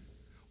weird.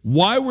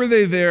 Why were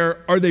they there?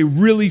 Are they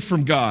really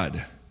from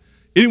God?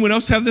 Anyone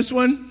else have this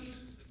one?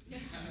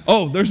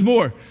 Oh, there's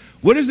more.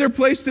 What is their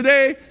place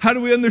today? How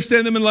do we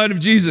understand them in light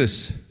of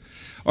Jesus?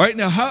 All right,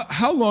 now,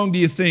 how long do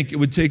you think it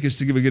would take us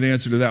to give a good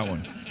answer to that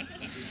one?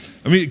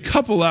 I mean, a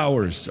couple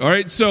hours. All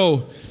right,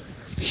 so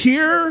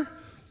here,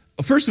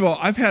 first of all,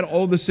 I've had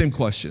all the same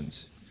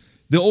questions.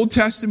 The Old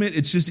Testament,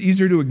 it's just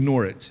easier to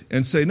ignore it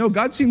and say, no,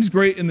 God seems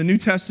great in the New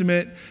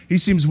Testament. He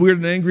seems weird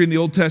and angry in the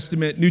Old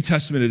Testament. New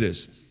Testament it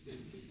is.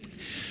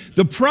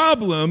 The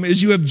problem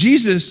is you have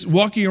Jesus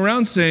walking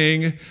around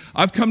saying,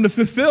 I've come to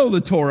fulfill the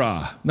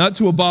Torah, not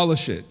to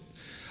abolish it.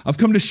 I've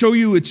come to show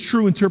you its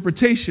true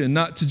interpretation,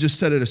 not to just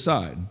set it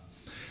aside.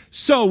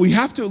 So we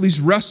have to at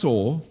least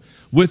wrestle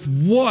with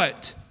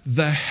what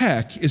the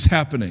heck is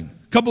happening.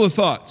 A couple of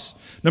thoughts.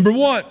 Number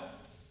one,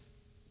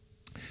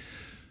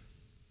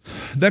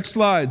 next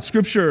slide,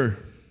 scripture.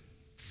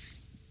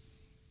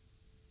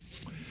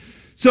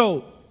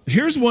 So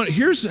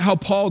here's how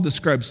Paul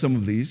describes some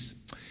of these.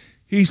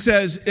 He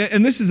says,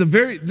 and this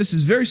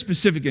is very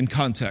specific in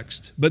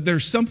context, but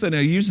there's something,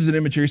 he uses an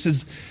image here. He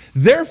says,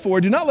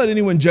 therefore, do not let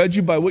anyone judge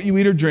you by what you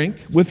eat or drink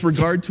with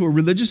regard to a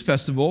religious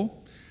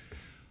festival,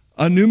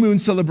 a new moon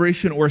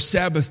celebration, or a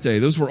Sabbath day.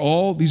 These are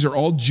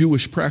all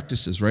Jewish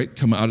practices, right?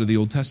 Come out of the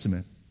Old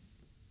Testament.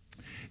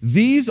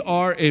 These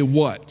are a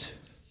what?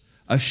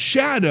 A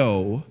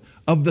shadow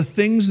of the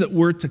things that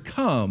were to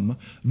come.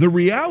 The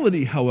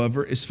reality,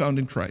 however, is found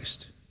in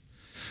Christ.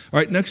 All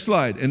right, next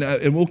slide,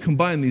 and we'll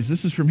combine these.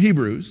 This is from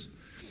Hebrews.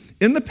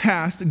 In the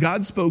past,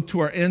 God spoke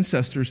to our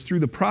ancestors through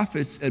the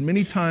prophets at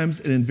many times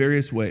and in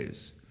various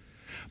ways.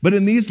 But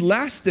in these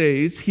last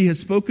days, he has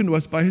spoken to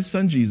us by his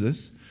Son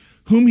Jesus,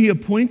 whom he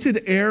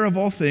appointed heir of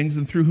all things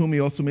and through whom he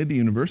also made the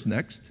universe.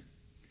 Next.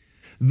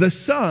 The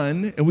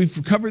Son, and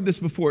we've covered this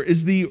before,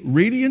 is the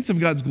radiance of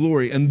God's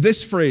glory. And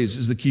this phrase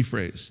is the key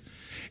phrase.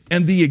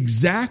 And the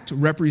exact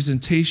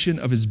representation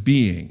of his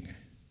being.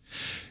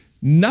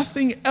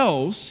 Nothing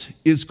else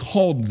is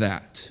called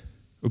that,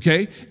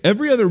 okay?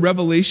 Every other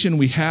revelation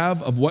we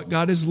have of what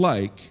God is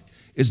like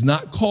is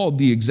not called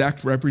the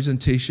exact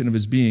representation of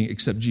his being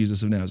except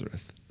Jesus of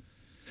Nazareth.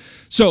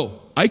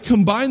 So I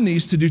combine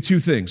these to do two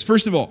things.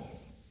 First of all,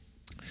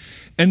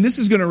 and this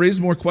is going to raise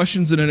more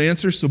questions than an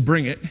answer, so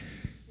bring it.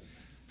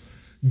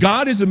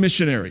 God is a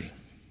missionary.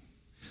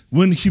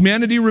 When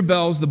humanity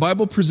rebels, the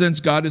Bible presents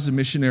God as a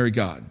missionary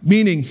God,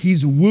 meaning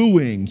he's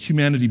wooing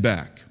humanity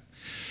back.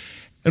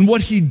 And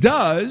what he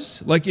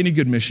does, like any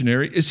good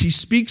missionary, is he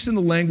speaks in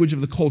the language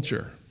of the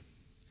culture.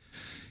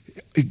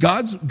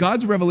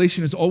 God's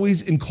revelation is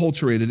always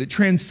enculturated. It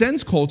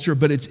transcends culture,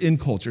 but it's in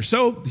culture.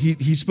 So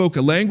he spoke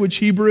a language,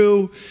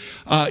 Hebrew.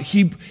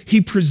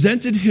 He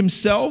presented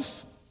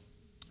himself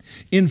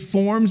in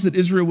forms that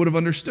Israel would have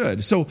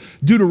understood. So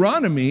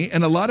Deuteronomy,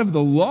 and a lot of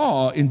the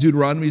law in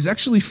Deuteronomy is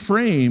actually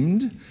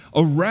framed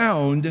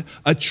around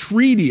a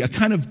treaty, a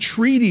kind of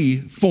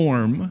treaty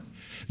form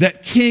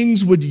that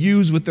kings would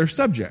use with their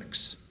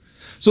subjects.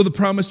 So the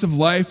promise of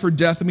life or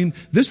death,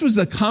 this was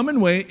the common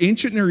way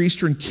ancient Near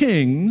Eastern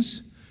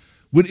kings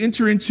would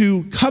enter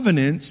into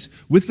covenants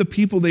with the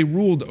people they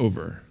ruled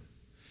over.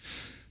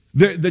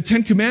 The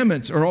Ten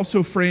Commandments are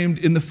also framed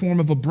in the form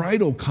of a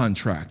bridal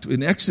contract.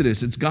 In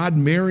Exodus, it's God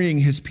marrying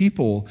his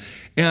people.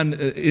 And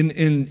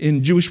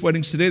in Jewish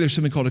weddings today, there's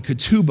something called a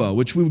ketubah,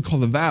 which we would call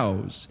the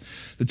vows.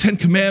 The Ten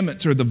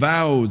Commandments are the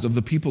vows of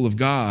the people of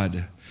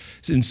God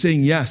in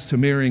saying yes to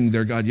marrying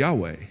their God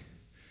Yahweh.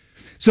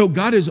 So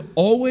God is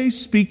always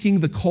speaking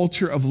the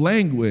culture of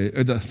language,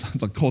 or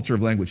the culture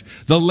of language,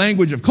 the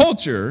language of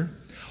culture,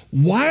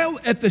 while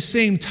at the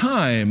same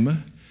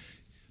time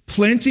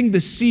planting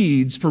the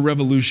seeds for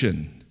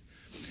revolution.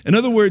 In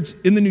other words,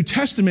 in the New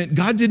Testament,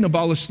 God didn't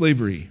abolish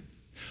slavery.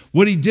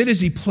 What he did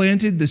is he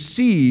planted the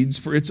seeds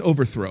for its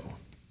overthrow.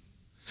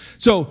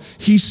 So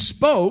he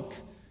spoke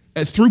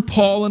through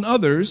Paul and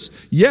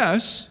others.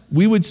 Yes,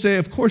 we would say,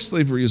 of course,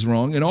 slavery is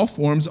wrong in all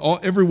forms,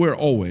 everywhere,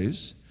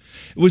 always.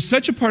 It was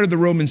such a part of the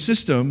Roman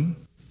system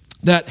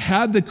that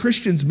had the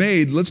Christians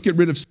made, let's get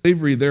rid of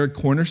slavery, their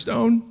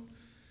cornerstone,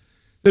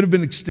 that have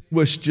been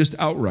extinguished just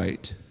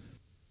outright.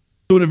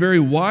 So in a very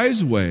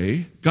wise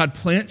way, God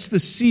plants the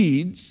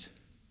seeds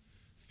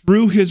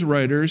through his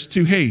writers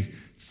to, hey,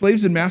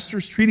 slaves and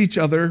masters, treat each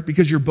other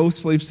because you're both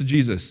slaves to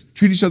Jesus.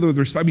 Treat each other with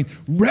respect.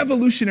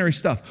 Revolutionary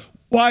stuff.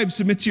 Wives,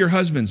 submit to your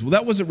husbands. Well,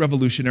 that wasn't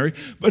revolutionary.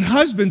 But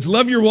husbands,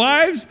 love your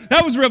wives.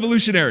 That was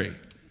revolutionary.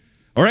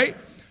 All right?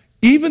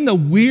 Even the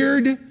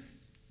weird,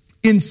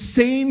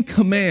 insane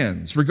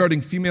commands regarding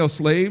female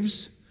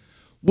slaves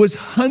was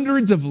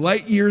hundreds of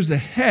light years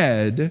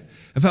ahead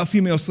of how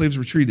female slaves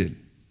were treated.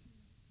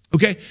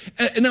 Okay?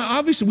 And now,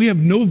 obviously, we have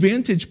no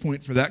vantage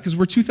point for that because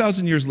we're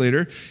 2,000 years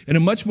later in a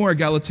much more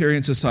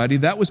egalitarian society.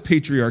 That was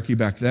patriarchy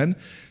back then.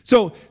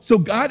 So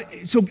God,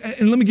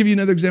 and let me give you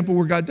another example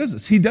where God does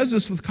this. He does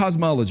this with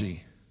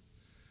cosmology.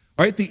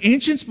 All right? The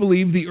ancients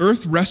believed the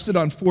earth rested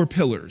on 4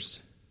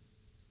 pillars.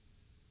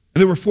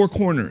 And there were 4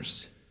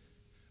 corners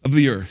of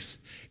the earth.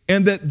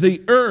 And that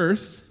the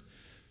earth,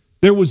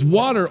 there was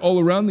water all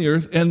around the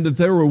earth, and that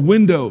there were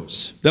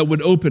windows that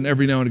would open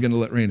every now and again to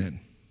let rain in.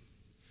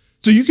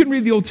 So you can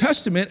read the Old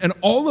Testament, and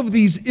all of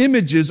these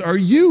images are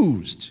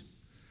used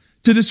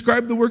to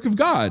describe the work of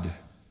God.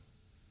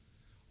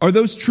 Are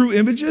those true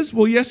images?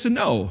 Well, yes and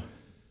no.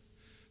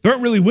 There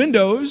aren't really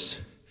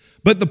windows,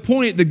 but the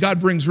point that God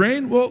brings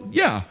rain, well,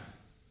 yeah.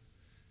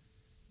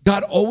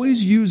 God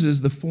always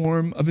uses the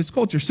form of his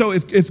culture. So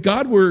if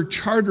God were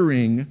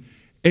chartering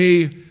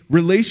a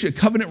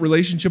covenant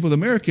relationship with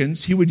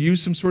Americans, he would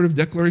use some sort of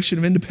Declaration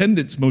of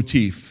Independence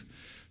motif,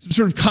 some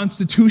sort of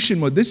constitution.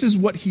 This is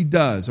what he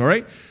does, all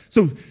right?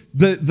 So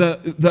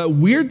the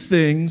weird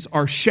things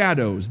are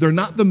shadows. They're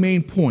not the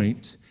main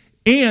point,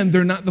 and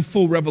they're not the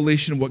full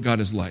revelation of what God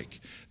is like.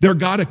 They're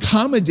God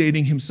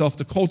accommodating himself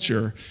to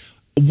culture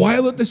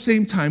while at the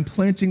same time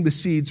planting the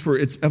seeds for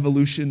its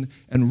evolution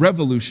and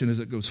revolution as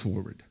it goes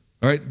forward.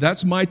 All right,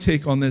 that's my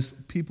take on this.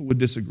 People would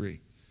disagree.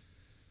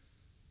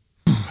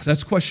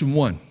 That's question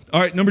 1.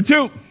 All right, number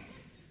 2.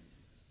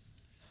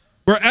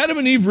 Were Adam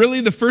and Eve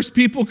really the first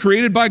people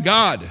created by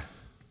God?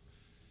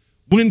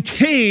 When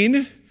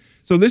Cain,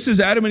 so this is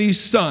Adam and Eve's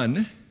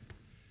son,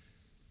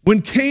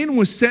 when Cain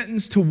was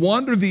sentenced to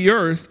wander the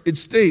earth, it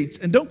states,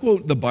 and don't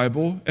quote the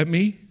Bible at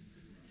me.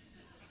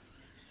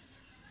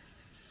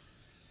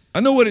 I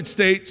know what it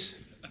states.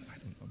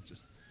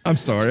 I'm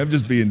sorry, I'm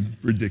just being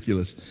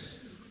ridiculous.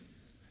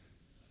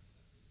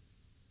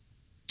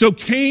 So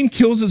Cain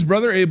kills his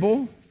brother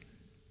Abel.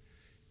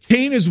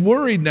 Cain is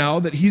worried now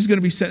that he's going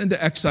to be sent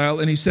into exile,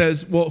 and he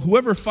says, well,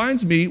 whoever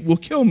finds me will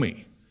kill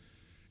me.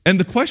 And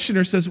the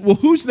questioner says, well,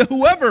 who's the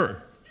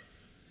whoever?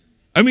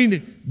 I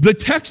mean, the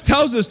text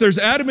tells us there's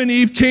Adam and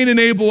Eve, Cain and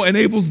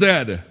Abel's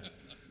dead.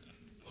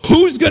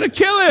 Who's going to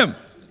kill him?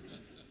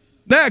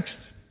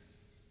 Next.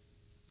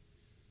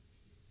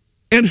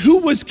 And who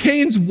was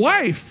Cain's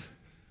wife?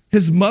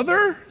 His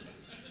mother?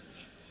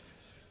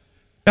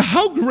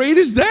 How great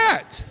is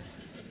that?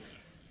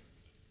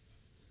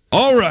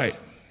 All right.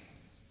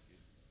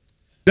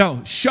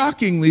 Now,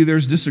 shockingly,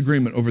 there's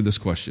disagreement over this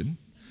question.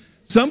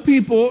 Some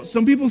people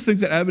think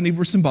that Adam and Eve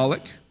were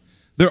symbolic.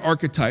 They're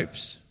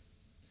archetypes.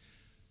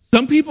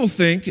 Some people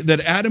think that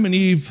Adam and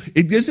Eve,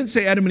 it doesn't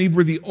say Adam and Eve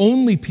were the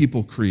only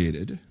people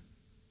created.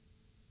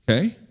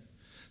 Okay?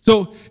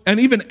 So, and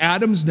even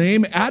Adam's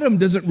name, Adam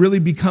doesn't really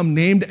become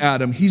named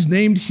Adam. He's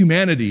named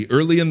humanity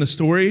early in the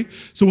story.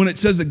 So when it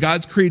says that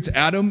God creates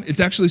Adam, it's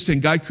actually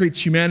saying God creates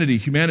humanity.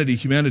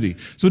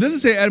 So it doesn't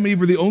say Adam and Eve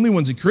were the only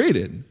ones he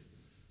created.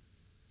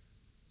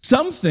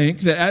 Some think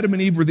that Adam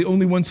and Eve were the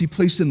only ones he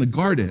placed in the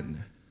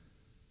garden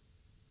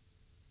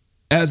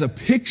as a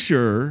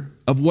picture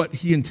of what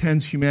he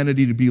intends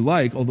humanity to be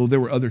like, although there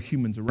were other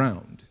humans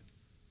around.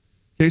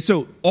 Okay,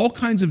 so all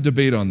kinds of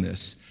debate on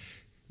this.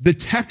 The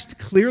text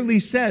clearly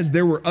says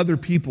there were other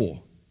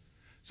people.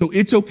 So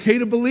it's okay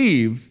to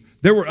believe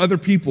there were other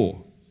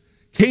people.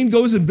 Cain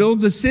goes and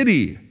builds a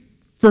city.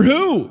 For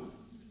who?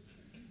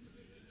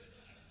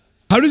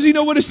 How does he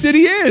know what a city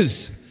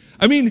is?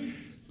 I mean,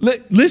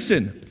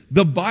 listen,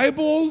 the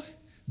Bible,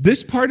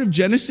 this part of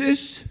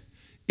Genesis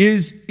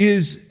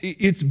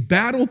it's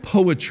battle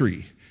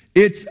poetry.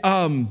 It's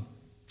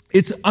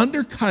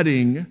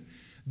undercutting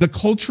the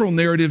cultural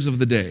narratives of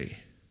the day.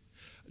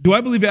 Do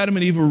I believe Adam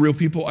and Eve were real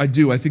people? I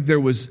do. I think there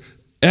was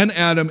an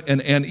Adam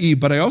and an Eve,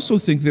 but I also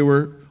think they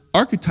were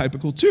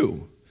archetypical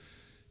too.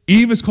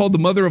 Eve is called the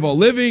mother of all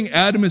living.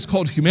 Adam is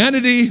called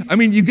humanity. I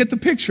mean, you get the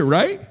picture,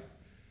 right?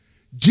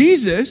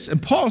 Jesus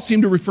and Paul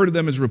seem to refer to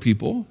them as real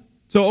people.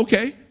 So,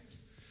 okay.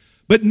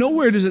 But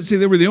nowhere does it say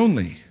they were the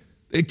only.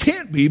 It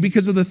can't be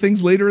because of the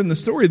things later in the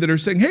story that are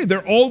saying, hey, there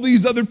are all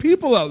these other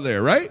people out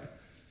there, right?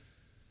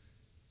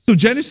 So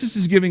Genesis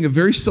is giving a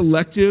very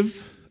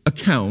selective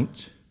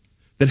account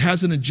that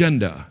has an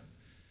agenda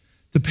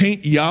to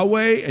paint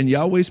Yahweh and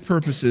Yahweh's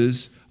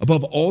purposes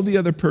above all the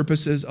other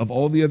purposes of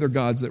all the other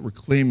gods that were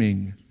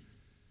claiming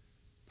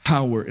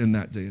power in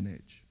that day and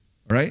age.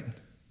 All right?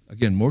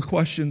 Again, more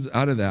questions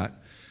out of that.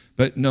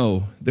 But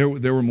no, there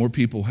were more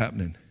people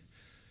happening.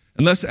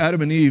 Unless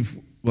Adam and Eve,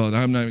 well,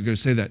 I'm not even going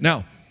to say that.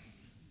 Now,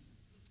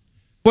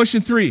 question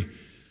 3.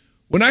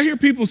 When I hear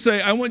people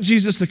say, I want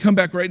Jesus to come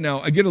back right now,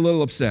 I get a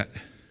little upset.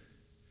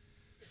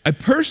 I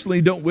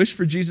personally don't wish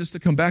for Jesus to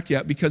come back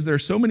yet because there are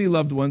so many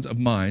loved ones of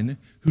mine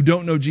who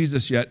don't know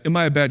Jesus yet. Am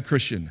I a bad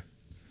Christian?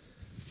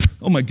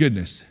 Oh my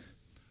goodness.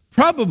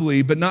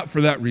 Probably, but not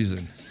for that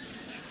reason.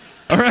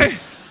 All right?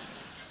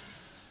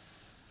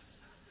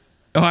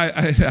 Oh,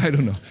 I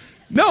don't know.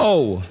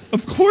 No,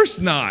 of course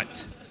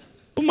not.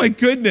 Oh my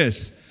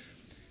goodness.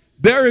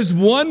 There is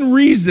one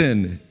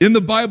reason in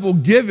the Bible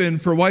given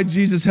for why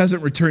Jesus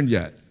hasn't returned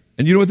yet.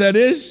 And you know what that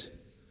is?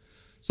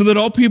 So that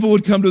all people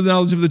would come to the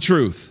knowledge of the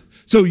truth.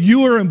 So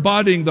you are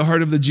embodying the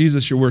heart of the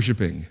Jesus you're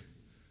worshiping.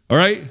 All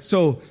right?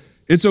 So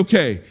it's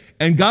okay.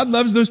 And God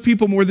loves those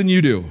people more than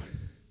you do.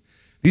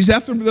 He's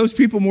after those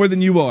people more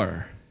than you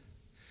are.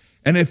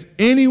 And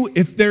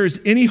if there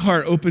is any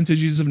heart open to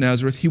Jesus of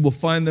Nazareth, he will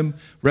find them,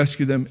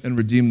 rescue them, and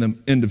redeem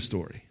them. End of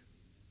story.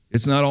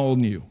 It's not all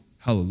in you.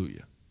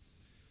 Hallelujah.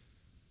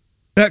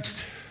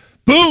 Next.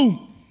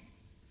 Boom.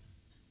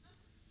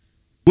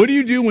 What do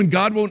you do when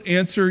God won't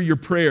answer your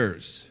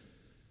prayers?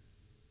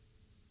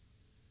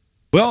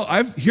 Well,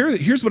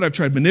 here's what I've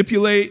tried.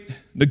 Manipulate,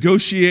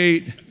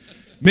 negotiate,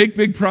 make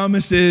big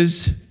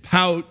promises,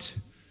 pout,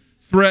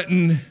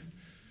 threaten.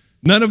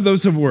 None of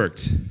those have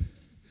worked. You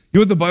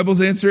know what the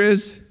Bible's answer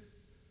is?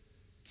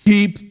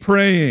 Keep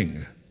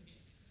praying.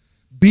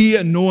 Be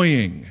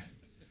annoying.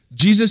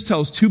 Jesus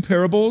tells 2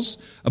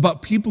 parables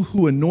about people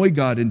who annoy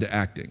God into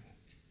acting.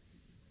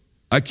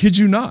 I kid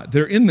you not.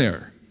 They're in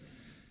there.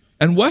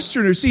 And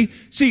Westerners,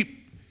 see,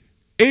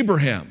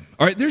 Abraham,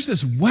 all right, there's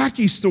this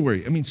wacky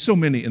story. I mean, so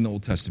many in the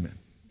Old Testament,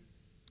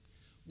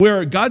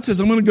 where God says,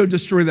 I'm going to go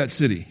destroy that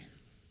city.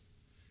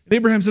 And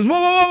Abraham says,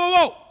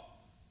 whoa.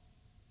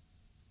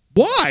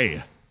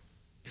 Why?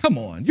 Come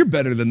on, you're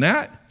better than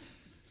that.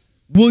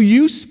 Will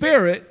you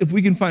spare it if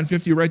we can find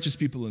 50 righteous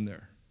people in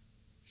there?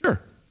 Sure.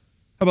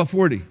 How about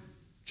 40?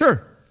 Sure.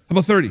 How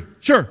about 30?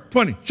 Sure.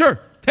 20? Sure.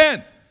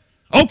 10.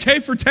 Okay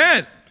for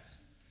 10.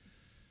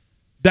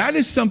 That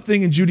is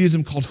something in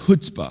Judaism called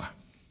chutzpah.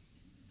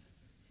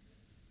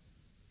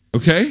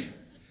 Okay?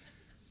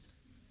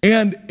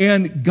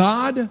 And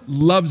God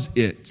loves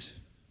it.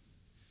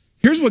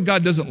 Here's what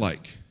God doesn't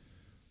like.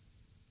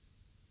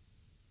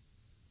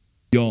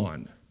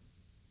 Yawn.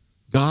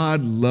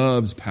 God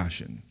loves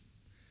passion.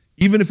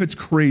 even if it's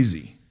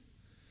crazy.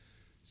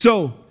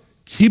 So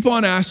keep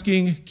on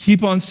asking,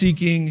 keep on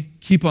seeking,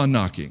 keep on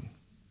knocking.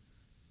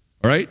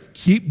 All right?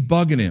 Keep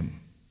bugging him.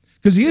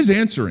 Because he is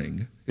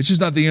answering. It's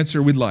just not the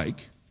answer we'd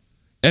like.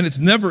 And it's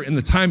never in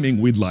the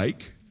timing we'd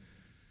like.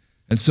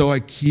 And so I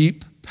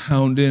keep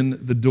pounding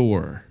the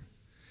door.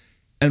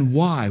 And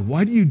why?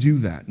 Why do you do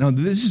that? Now,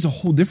 this is a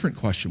whole different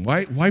question.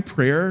 Why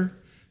prayer?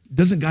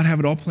 Doesn't God have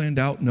it all planned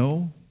out?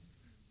 No.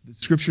 The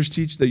scriptures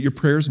teach that your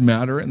prayers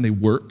matter and they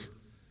work.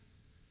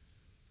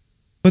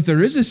 But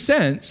there is a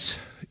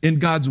sense in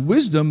God's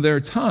wisdom, there are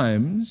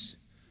times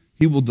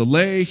he will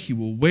delay, he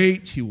will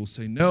wait, he will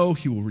say no,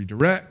 he will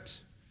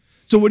redirect.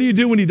 So what do you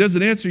do when he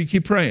doesn't answer? You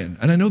keep praying.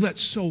 And I know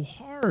that's so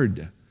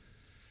hard.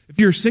 If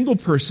you're a single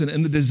person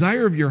and the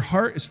desire of your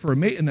heart is for a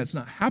mate and that's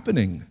not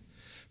happening.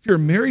 If you're a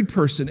married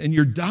person and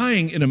you're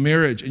dying in a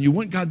marriage and you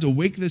want God to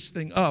wake this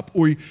thing up,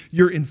 or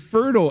you're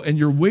infertile and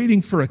you're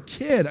waiting for a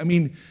kid, I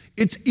mean,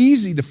 it's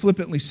easy to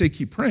flippantly say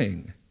keep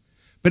praying.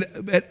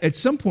 But at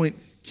some point,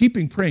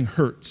 keeping praying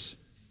hurts.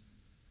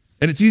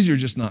 And it's easier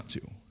just not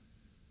to.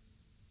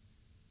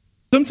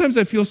 Sometimes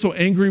I feel so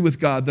angry with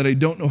God that I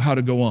don't know how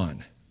to go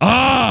on.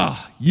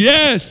 Ah,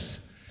 yes.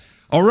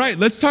 All right,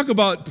 let's talk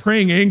about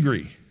praying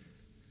angry.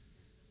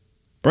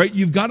 All right,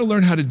 you've got to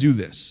learn how to do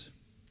this.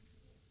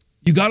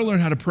 You've got to learn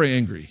how to pray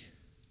angry.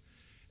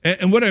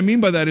 And what I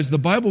mean by that is the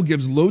Bible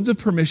gives loads of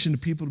permission to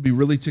people to be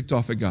really ticked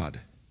off at God.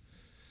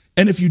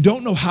 And if you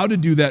don't know how to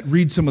do that,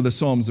 read some of the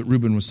Psalms that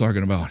Ruben was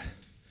talking about.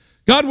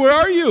 God, where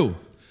are you?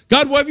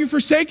 God, why have you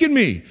forsaken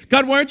me?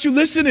 God, why aren't you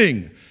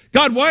listening?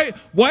 God, why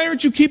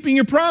aren't you keeping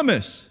your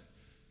promise?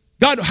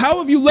 God, how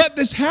have you let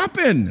this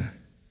happen?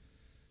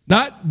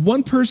 Not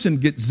one person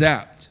gets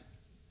zapped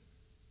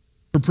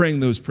for praying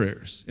those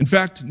prayers. In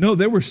fact, no,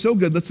 they were so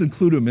good, let's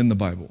include them in the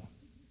Bible.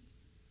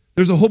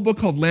 There's a whole book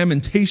called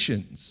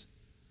Lamentations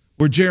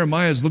where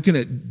Jeremiah is looking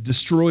at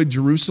destroyed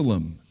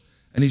Jerusalem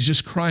and he's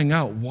just crying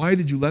out, why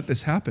did you let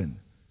this happen?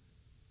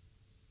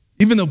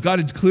 Even though God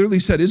had clearly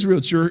said, Israel,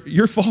 it's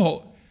your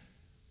fault.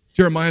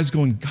 Jeremiah's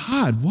going,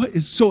 God, what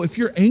is, so if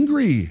you're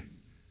angry,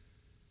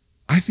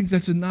 I think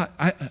that's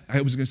I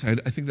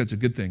think that's a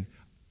good thing.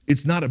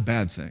 It's not a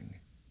bad thing.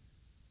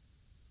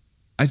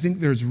 I think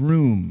there's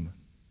room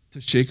to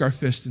shake our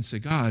fist and say,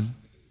 God,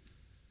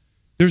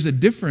 there's a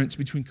difference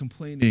between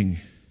complaining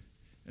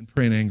and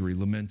praying angry,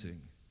 lamenting.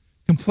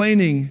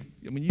 Complaining,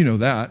 I mean, you know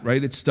that,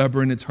 right? It's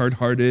stubborn, it's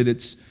hard-hearted,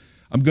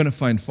 I'm going to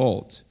find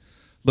fault.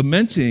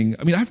 Lamenting,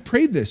 I mean, I've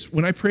prayed this.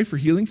 When I pray for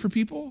healing for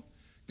people,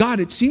 God,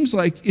 it seems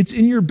like it's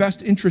in your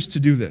best interest to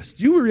do this.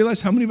 Do you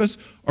realize how many of us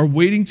are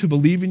waiting to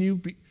believe in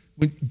you?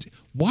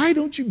 Why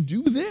don't you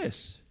do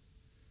this?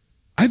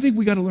 I think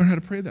we got to learn how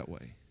to pray that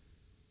way.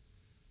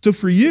 So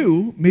for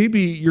you,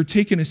 maybe you're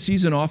taking a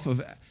season off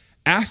of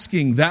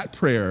asking that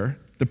prayer,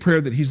 the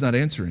prayer that he's not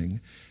answering,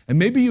 and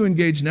maybe you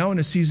engage now in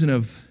a season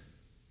of,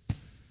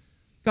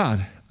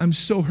 God, I'm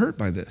so hurt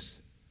by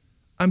this.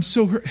 I'm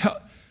so hurt.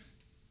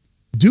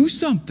 Do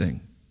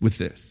something with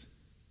this.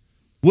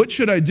 What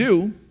should I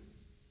do?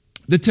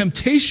 The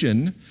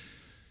temptation,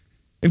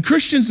 and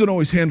Christians don't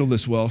always handle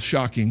this well,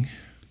 shocking.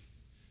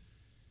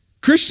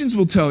 Christians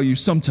will tell you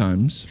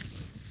sometimes,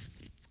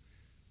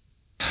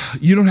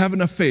 you don't have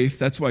enough faith,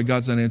 that's why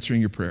God's not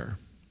answering your prayer.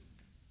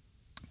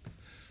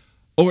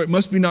 Or it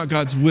must be not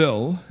God's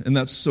will,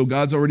 and so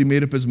God's already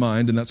made up his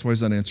mind, and that's why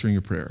he's not answering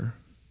your prayer.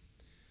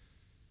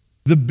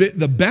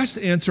 The best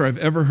answer I've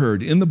ever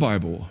heard in the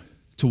Bible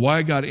to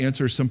why God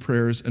answers some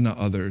prayers and not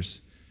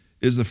others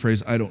is the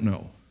phrase, I don't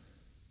know.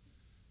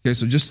 Okay,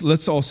 so just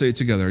let's all say it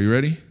together. Are you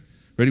ready?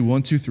 Ready?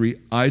 1, 2, 3.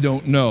 I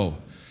don't know.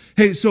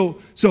 Hey, so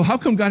how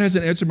come God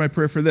hasn't answered my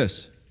prayer for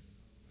this?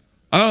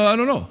 I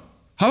don't know.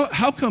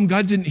 How come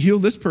God didn't heal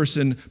this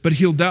person but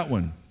healed that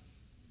one?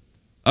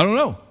 I don't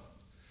know.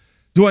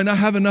 Do I not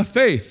have enough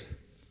faith?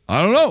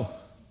 I don't know.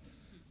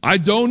 I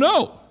don't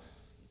know.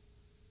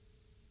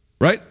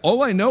 Right?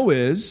 All I know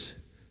is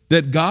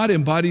that God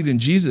embodied in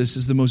Jesus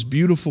is the most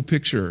beautiful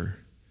picture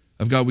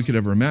of God we could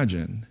ever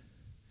imagine.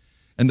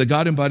 And the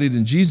God embodied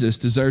in Jesus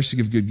desires to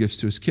give good gifts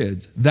to his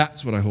kids.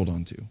 That's what I hold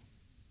on to.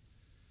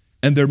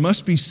 And there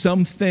must be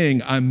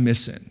something I'm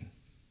missing.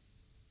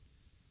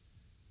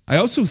 I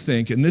also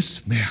think, and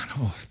this,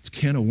 it's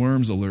can of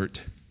worms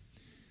alert.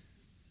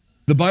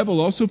 The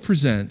Bible also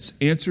presents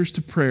answers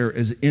to prayer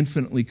as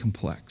infinitely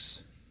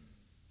complex.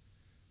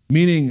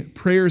 Meaning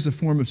prayer is a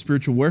form of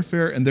spiritual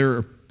warfare, and there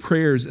are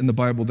prayers in the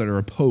Bible that are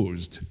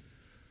opposed.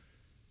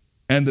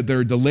 And that there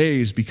are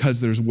delays because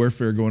there's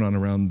warfare going on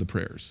around the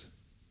prayers.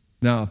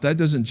 Now, if that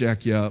doesn't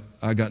jack you up,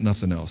 I got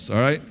nothing else, all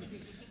right?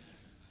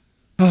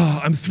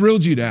 Oh, I'm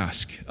thrilled you'd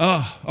ask.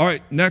 Oh, all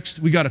right,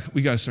 next, we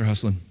gotta start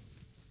hustling.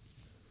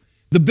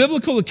 The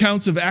biblical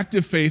accounts of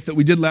active faith that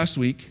we did last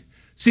week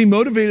seem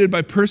motivated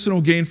by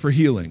personal gain for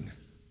healing.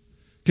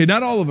 Okay,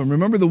 not all of them.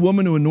 Remember the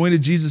woman who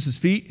anointed Jesus'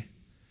 feet?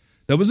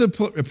 That was a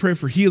prayer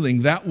for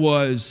healing. That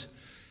was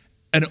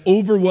an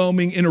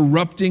overwhelming,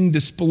 interrupting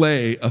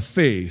display of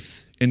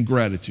faith and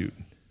gratitude.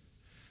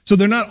 So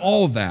they're not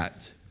all of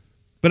that.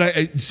 But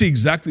I see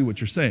exactly what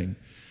you're saying.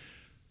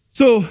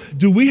 So,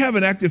 do we have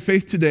an active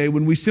faith today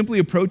when we simply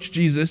approach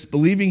Jesus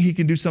believing he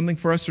can do something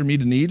for us or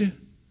meet a need?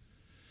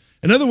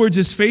 In other words,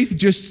 is faith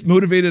just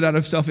motivated out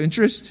of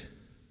self-interest?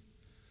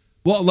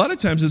 Well, a lot of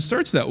times it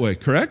starts that way,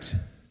 correct?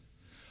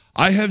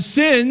 I have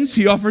sins,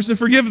 he offers to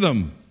forgive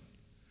them.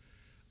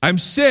 I'm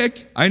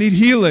sick, I need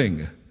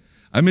healing.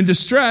 I'm in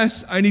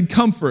distress, I need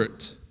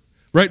comfort.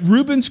 Right?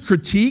 Reuben's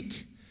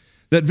critique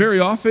that very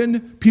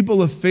often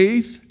people of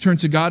faith turn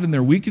to God in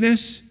their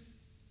weakness.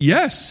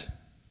 Yes.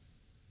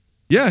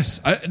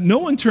 No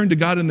one turned to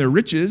God in their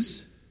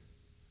riches.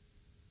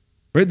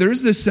 Right? There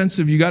is this sense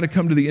of you got to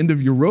come to the end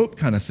of your rope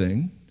kind of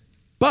thing.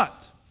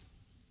 But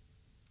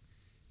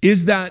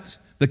is that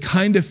the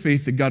kind of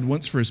faith that God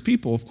wants for his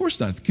people? Of course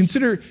not.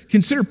 Consider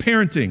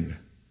parenting.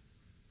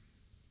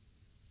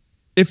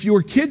 If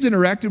your kids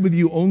interacted with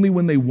you only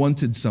when they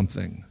wanted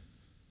something,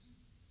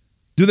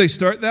 do they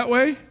start that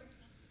way?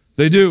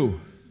 They do.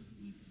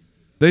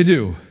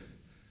 Do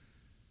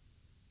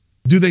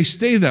they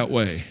stay that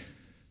way?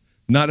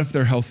 Not if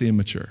they're healthy and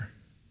mature.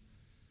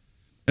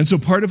 And so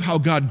part of how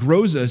God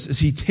grows us is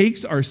he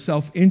takes our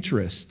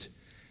self-interest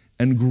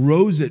and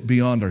grows it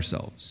beyond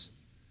ourselves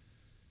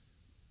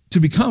to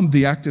become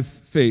the active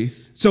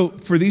faith. So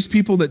for these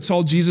people that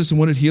saw Jesus and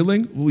wanted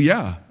healing, well,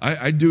 yeah,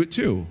 I'd do it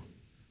too.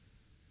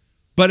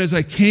 But as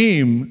I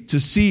came to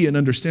see and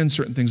understand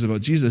certain things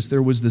about Jesus,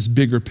 there was this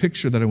bigger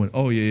picture that I went,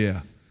 oh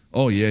yeah.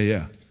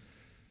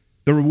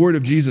 The reward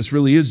of Jesus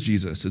really is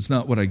Jesus. It's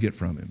not what I get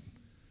from him.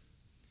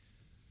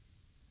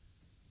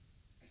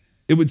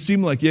 It would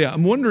seem like,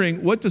 I'm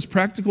wondering, what does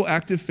practical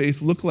active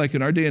faith look like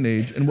in our day and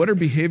age, and what are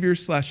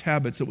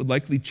behaviors/habits that would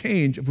likely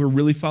change if we're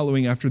really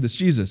following after this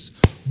Jesus?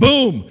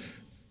 Boom!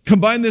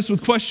 Combine this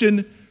with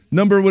question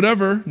number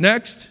whatever,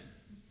 next.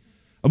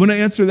 I'm going to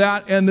answer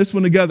that and this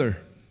one together.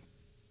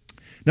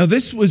 Now,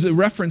 this was a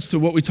reference to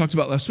what we talked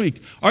about last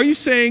week. Are you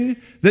saying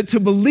that to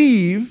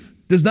believe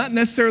does not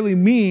necessarily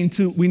mean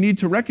we need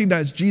to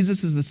recognize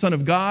Jesus as the Son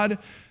of God,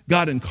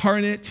 God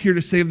incarnate, here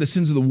to save the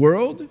sins of the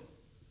world?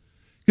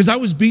 Because I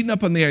was beaten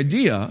up on the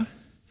idea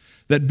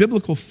that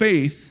biblical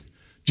faith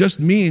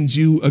just means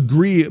you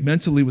agree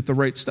mentally with the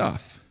right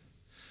stuff.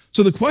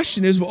 So the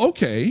question is, well,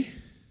 okay,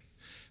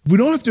 if we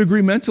don't have to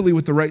agree mentally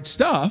with the right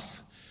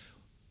stuff,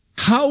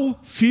 how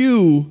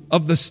few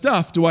of the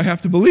stuff do I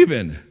have to believe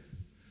in?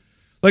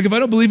 Like, if I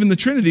don't believe in the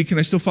Trinity, can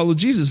I still follow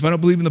Jesus? If I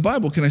don't believe in the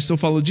Bible, can I still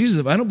follow Jesus?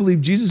 If I don't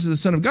believe Jesus is the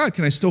Son of God,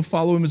 can I still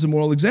follow him as a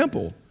moral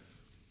example?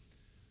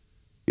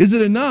 Is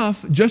it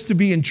enough just to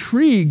be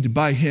intrigued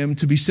by him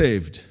to be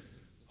saved?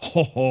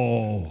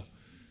 To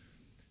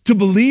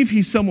believe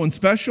he's someone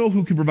special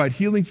who can provide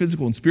healing,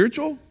 physical and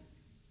spiritual?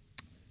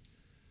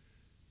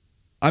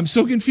 I'm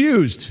so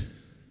confused.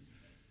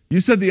 You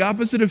said the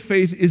opposite of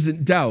faith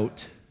isn't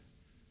doubt.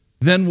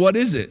 Then what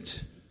is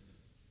it?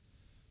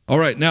 All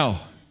right, now,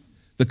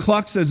 the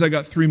clock says I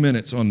got 3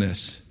 minutes on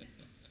this.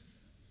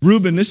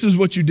 Reuben, this is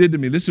what you did to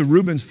me. This is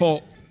Reuben's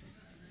fault.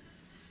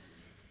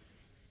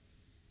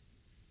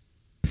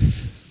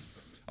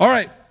 All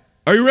right,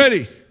 are you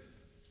ready?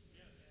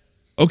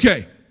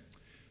 Okay.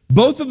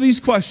 Both of these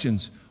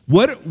questions.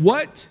 What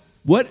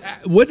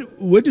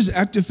does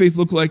active faith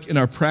look like in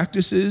our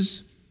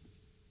practices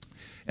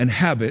and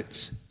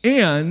habits?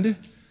 And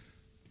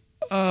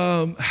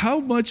how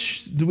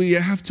much do we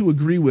have to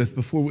agree with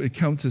before it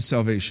counts as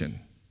salvation?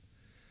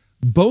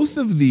 Both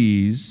of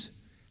these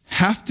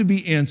have to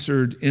be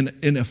answered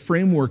in a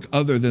framework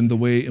other than the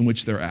way in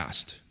which they're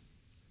asked.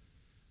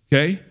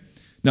 Okay?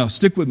 Now,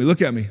 stick with me.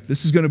 Look at me.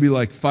 This is going to be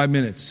like 5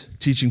 minutes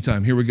teaching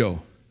time. Here we go.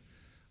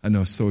 I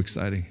know, it's so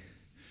exciting.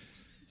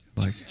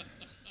 Like,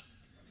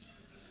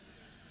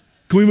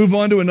 can we move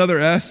on to another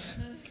S?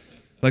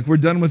 Like, we're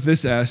done with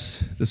this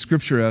S, the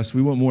scripture S.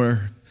 We want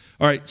more.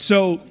 All right,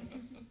 so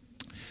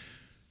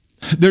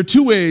there are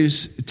two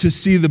ways to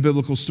see the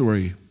biblical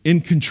story, in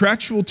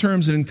contractual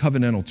terms and in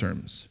covenantal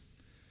terms.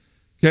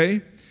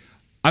 Okay?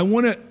 I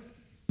want to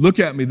look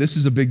at me. This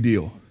is a big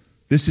deal.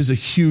 This is a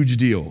huge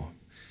deal.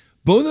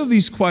 Both of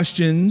these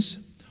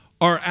questions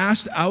are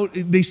asked out,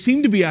 they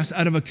seem to be asked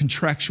out of a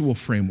contractual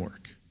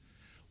framework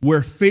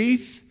where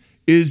faith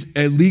is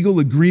a legal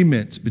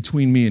agreement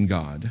between me and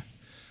God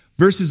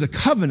versus a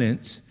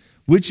covenant,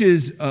 which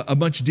is a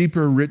much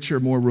deeper, richer,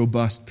 more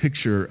robust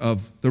picture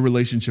of the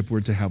relationship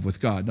we're to have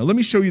with God. Now, let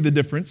me show you the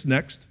difference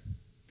next.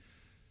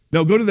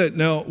 Now, go to that.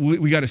 Now,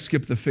 we got to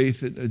skip the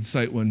faith at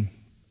sight one.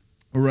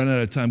 We're running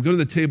out of time. Go to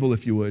the table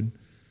if you would.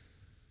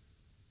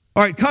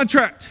 All right,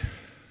 contract.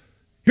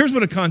 Here's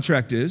what a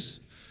contract is.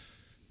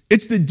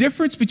 It's the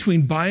difference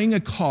between buying a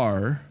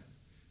car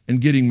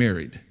and getting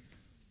married.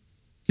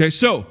 Okay,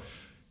 so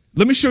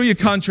let me show you a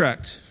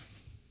contract.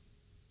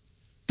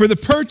 For the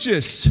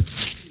purchase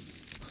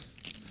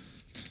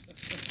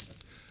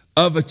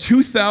of a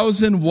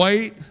 2000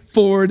 white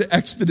Ford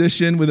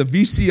Expedition with a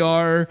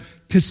VCR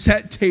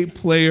cassette tape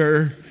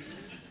player.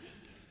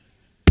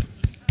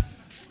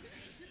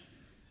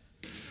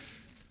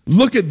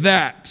 Look at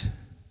that,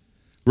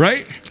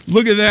 right?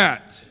 Look at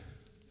that.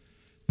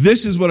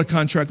 This is what a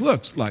contract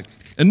looks like.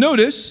 And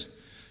notice,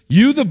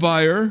 You, the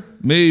buyer,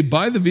 may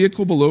buy the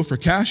vehicle below for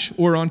cash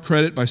or on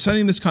credit. By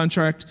signing this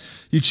contract,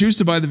 you choose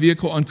to buy the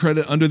vehicle on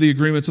credit under the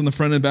agreements on the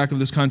front and back of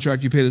this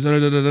contract. You pay this,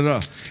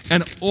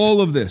 and all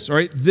of this, all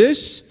right?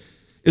 This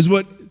is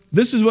what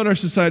our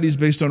society is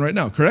based on right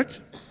now,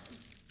 correct?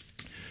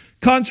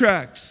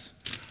 Contracts,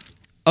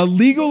 a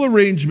legal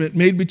arrangement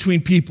made between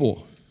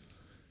people.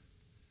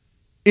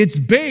 It's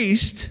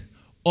based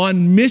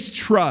on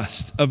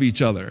mistrust of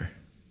each other.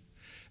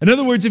 In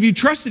other words, if you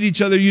trusted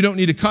each other, you don't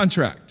need a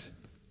contract.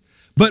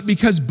 But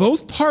because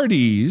both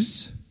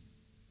parties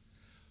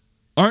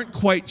aren't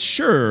quite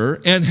sure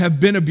and have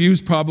been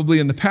abused probably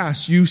in the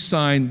past, you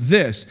sign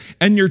this.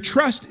 And your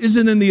trust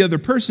isn't in the other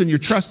person, your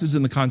trust is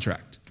in the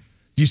contract.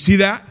 Do you see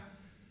that?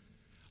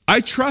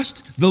 I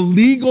trust the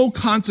legal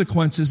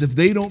consequences if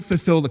they don't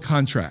fulfill the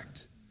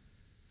contract.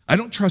 I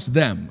don't trust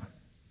them.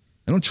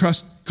 I don't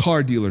trust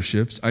car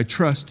dealerships. I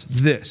trust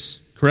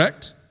this,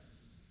 correct?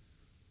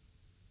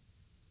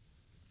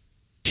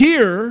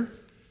 Here,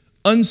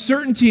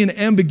 uncertainty and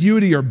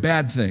ambiguity are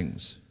bad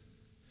things.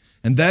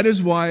 And that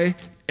is why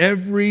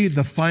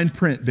the fine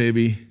print,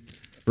 baby,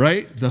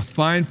 right? The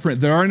fine print.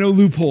 There are no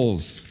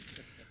loopholes,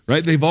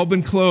 right? They've all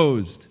been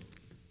closed.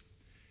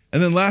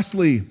 And then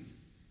lastly,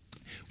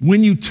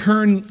 when you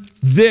turn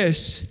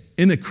this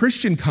in a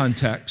Christian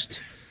context,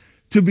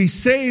 to be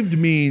saved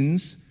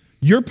means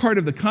your part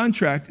of the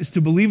contract is to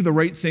believe the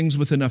right things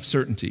with enough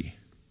certainty.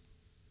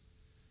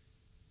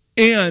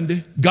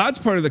 And God's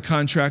part of the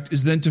contract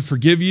is then to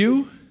forgive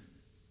you,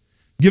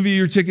 give you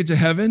your ticket to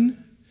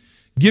heaven,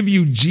 give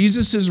you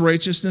Jesus'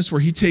 righteousness where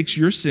he takes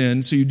your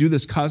sin, so you do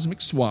this cosmic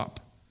swap,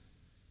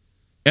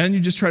 and you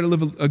just try to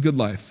live a good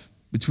life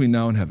between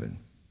now and heaven.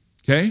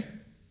 Okay?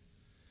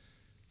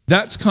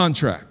 That's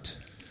contract.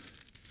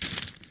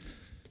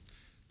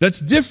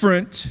 That's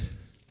different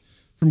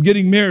from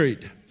getting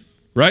married,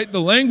 right? The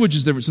language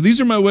is different. So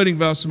these are my wedding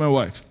vows to my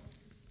wife.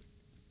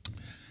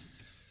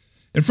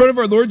 In front of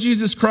our Lord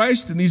Jesus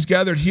Christ and these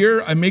gathered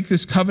here, I make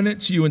this covenant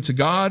to you and to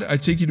God. I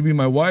take you to be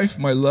my wife,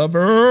 my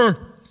lover.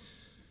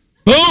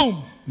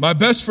 Boom! My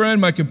best friend,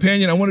 my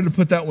companion. I wanted to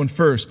put that one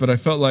first, but I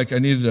felt like I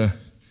needed to.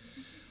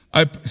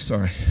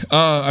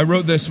 I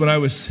wrote this when I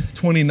was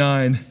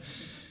 29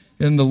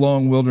 in the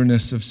long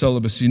wilderness of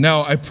celibacy.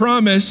 Now, I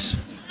promise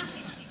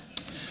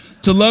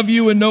to love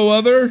you and no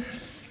other.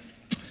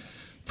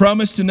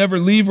 Promise to never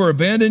leave or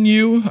abandon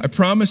you. I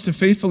promise to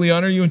faithfully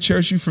honor you and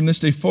cherish you from this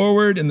day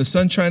forward, in the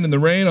sunshine and the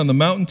rain, on the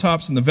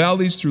mountaintops and the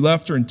valleys, through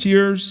laughter and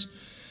tears.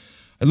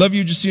 I love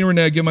you, Justina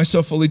Renee. I give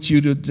myself fully to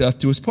you to death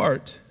do us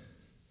part.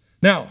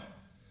 Now,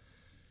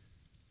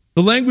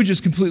 the language is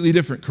completely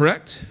different,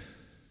 correct?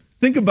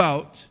 Think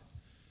about,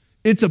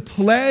 it's a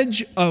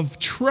pledge of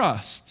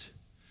trust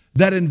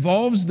that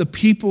involves the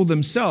people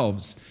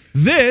themselves.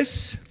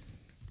 This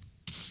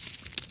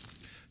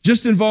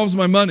just involves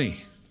my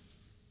money.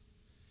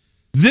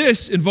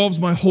 This involves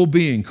my whole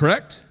being,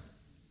 correct?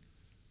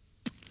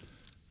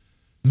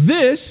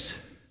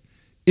 This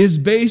is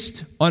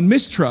based on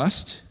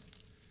mistrust.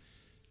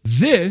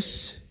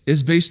 This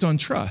is based on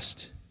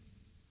trust,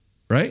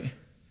 right?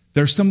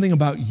 There's something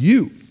about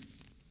you.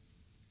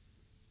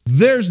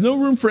 There's no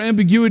room for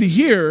ambiguity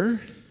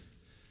here.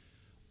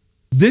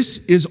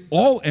 This is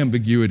all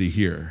ambiguity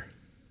here,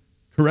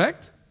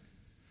 correct?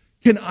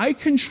 Can I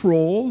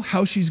control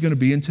how she's going to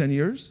be in 10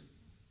 years?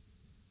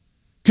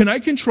 Can I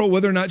control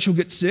whether or not she'll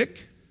get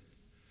sick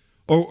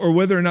or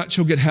whether or not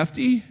she'll get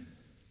hefty?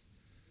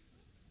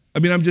 I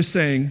mean, I'm just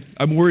saying,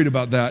 I'm worried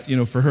about that,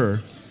 for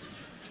her.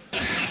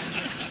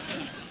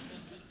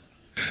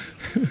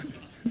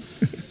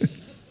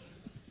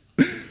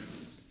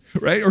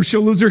 Right? Or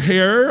she'll lose her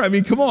hair. I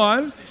mean, come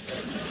on.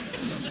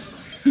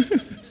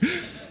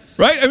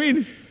 Right? I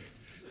mean,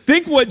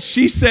 think what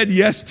she said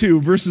yes to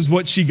versus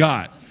what she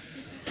got.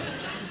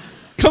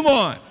 Come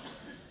on.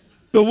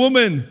 The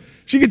woman,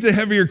 she gets a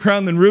heavier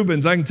crown than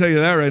Reuben's, I can tell you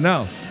that right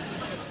now.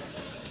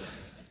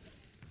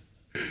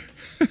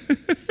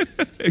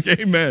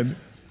 Amen.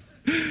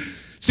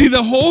 See,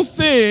 the whole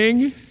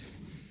thing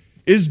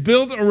is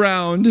built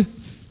around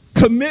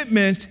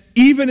commitment,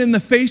 even in the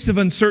face of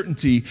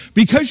uncertainty,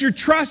 because your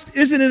trust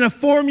isn't in a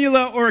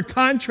formula or a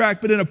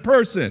contract, but in a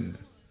person.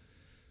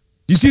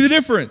 Do you see the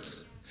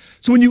difference?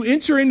 So when you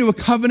enter into a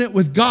covenant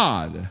with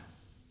God,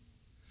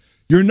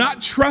 you're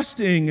not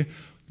trusting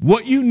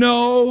what you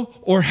know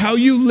or how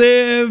you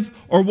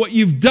live or what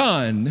you've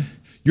done.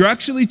 You're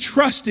actually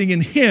trusting in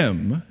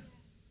Him.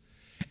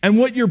 And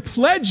what you're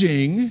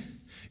pledging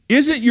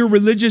isn't your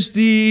religious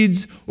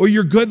deeds or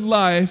your good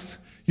life.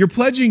 You're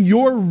pledging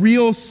your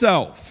real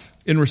self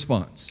in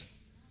response.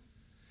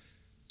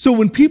 So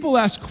when people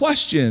ask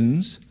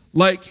questions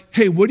like,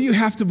 hey, what do you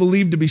have to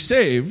believe to be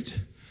saved?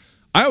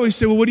 I always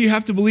say, well, what do you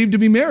have to believe to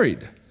be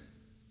married?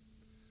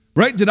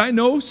 Right? Did I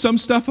know some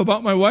stuff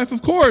about my wife?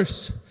 Of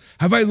course.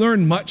 Have I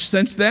learned much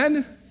since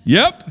then?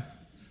 Yep.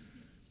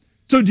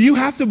 So do you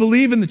have to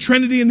believe in the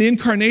Trinity and the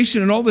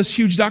Incarnation and all this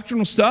huge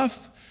doctrinal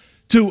stuff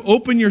to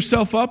open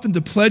yourself up and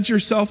to pledge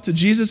yourself to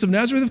Jesus of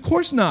Nazareth? Of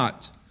course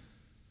not.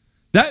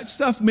 That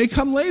stuff may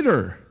come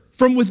later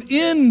from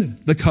within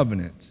the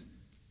covenant.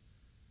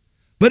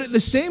 But at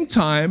the same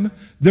time,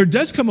 there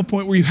does come a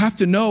point where you have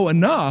to know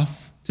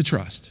enough to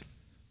trust.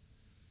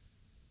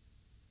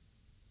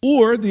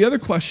 Or the other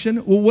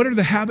question, well, what are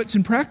the habits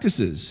and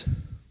practices?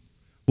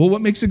 Well,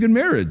 what makes a good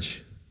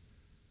marriage?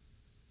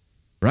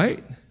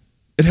 Right?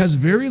 It has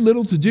very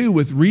little to do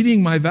with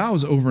reading my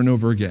vows over and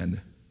over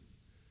again.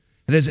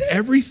 It has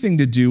everything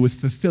to do with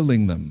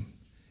fulfilling them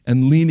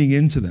and leaning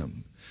into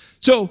them.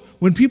 So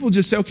when people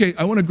just say, okay,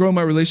 I want to grow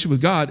my relationship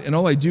with God, and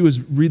all I do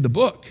is read the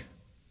book,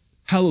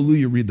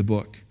 hallelujah, read the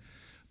book.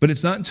 But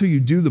it's not until you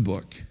do the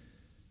book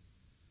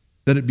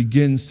that it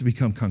begins to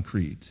become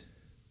concrete.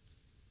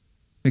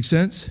 Make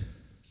sense?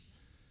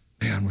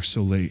 Man, we're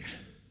so late.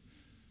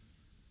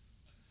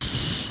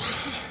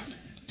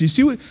 Do you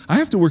see what? I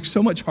have to work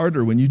so much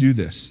harder when you do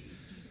this.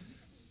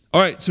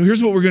 All right, so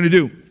here's what we're going to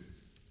do.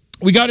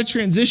 We got to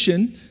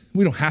transition.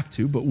 We don't have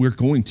to, but we're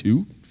going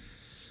to.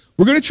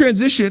 We're going to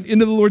transition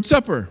into the Lord's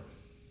Supper.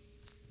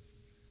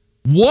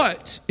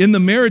 What in the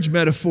marriage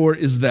metaphor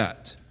is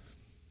that?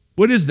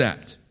 What is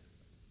that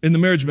in the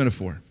marriage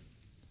metaphor?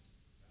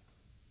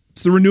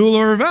 It's the renewal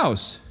of our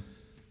vows.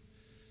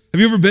 Have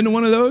you ever been to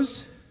one of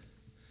those?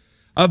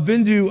 I've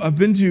been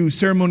to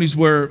ceremonies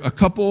where a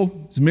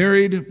couple is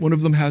married, one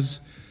of them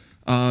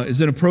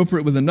is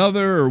inappropriate with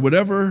another or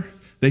whatever.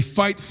 They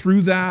fight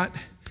through that.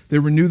 They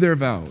renew their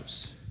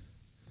vows.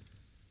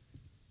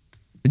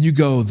 And you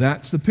go,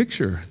 that's the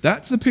picture.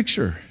 That's the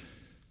picture.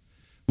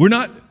 We're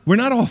not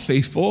all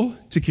faithful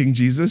to King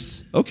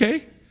Jesus.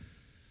 Okay.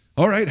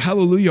 All right,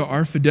 hallelujah.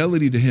 Our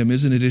fidelity to him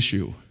isn't at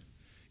issue.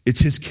 It's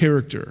his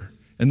character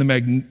and the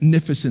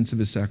magnificence of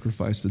his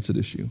sacrifice that's at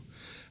issue.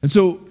 And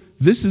so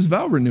this is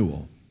vow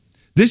renewal.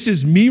 This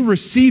is me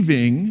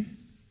receiving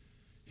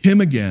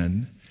him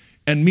again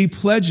and me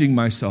pledging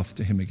myself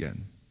to him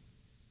again.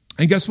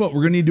 And guess what?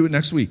 We're going to need to do it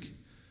next week.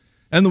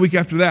 And the week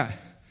after that.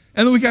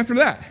 And the week after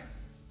that.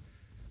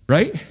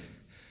 Right?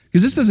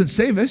 Because this doesn't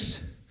save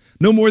us.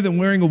 No more than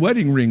wearing a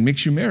wedding ring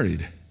makes you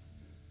married.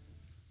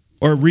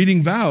 Or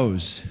reading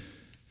vows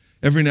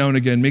every now and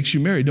again makes you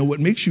married. No, what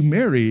makes you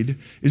married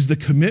is the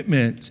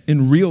commitment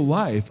in real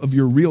life of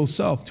your real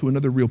self to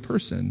another real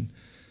person.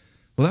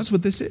 Well, that's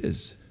what this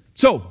is.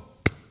 So,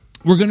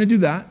 we're going to do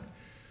that.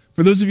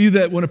 For those of you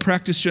that want to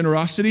practice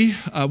generosity,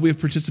 we have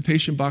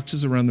participation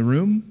boxes around the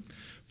room.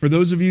 For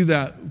those of you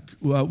that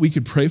we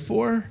could pray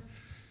for,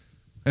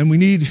 and we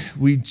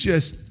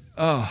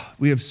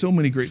have so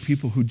many great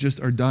people who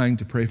just are dying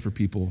to pray for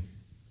people.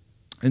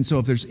 And so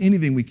if there's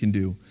anything we can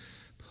do,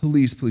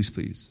 please, please,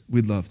 please,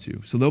 we'd love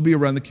to. So they'll be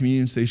around the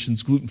communion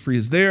stations. Gluten-free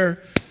is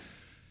there.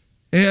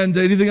 And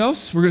anything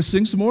else? We're going to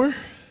sing some more?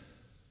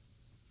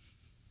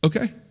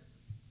 Okay.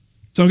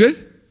 Sound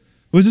good?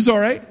 Was this all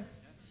right?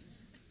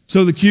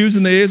 So the Q's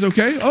and the A's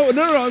okay? Oh,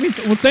 no. I mean,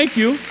 well, thank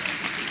you.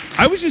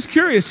 I was just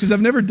curious because I've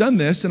never done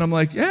this. And I'm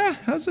like, yeah,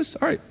 how's this?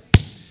 All right.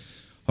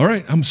 All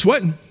right, I'm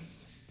sweating.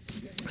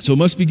 So it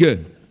must be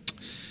good.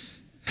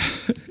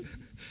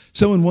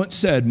 Someone once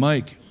said,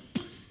 Mike,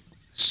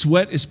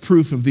 sweat is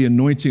proof of the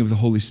anointing of the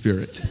Holy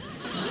Spirit.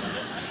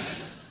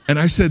 And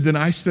I said, then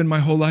I spend my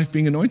whole life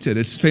being anointed.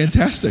 It's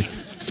fantastic.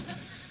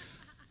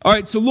 All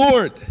right, so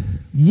Lord,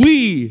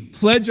 we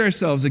pledge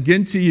ourselves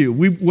again to you.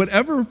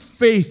 Whatever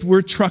faith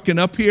we're trucking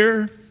up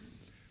here,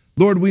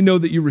 Lord, we know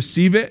that you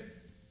receive it.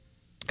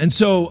 And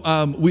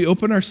so we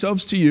open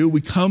ourselves to you. We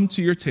come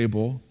to your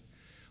table.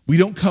 We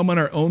don't come on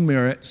our own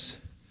merits.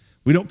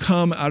 We don't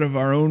come out of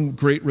our own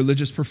great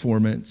religious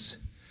performance.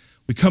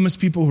 We come as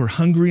people who are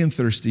hungry and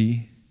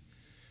thirsty,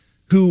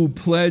 who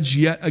pledge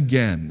yet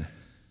again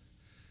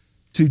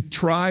to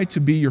try to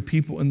be your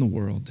people in the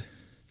world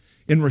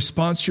in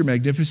response to your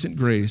magnificent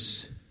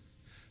grace,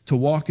 to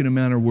walk in a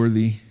manner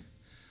worthy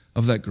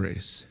of that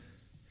grace.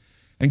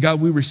 And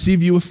God, we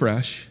receive you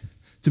afresh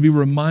to be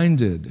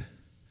reminded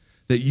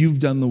that you've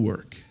done the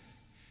work,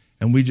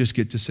 and we just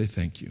get to say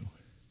thank you.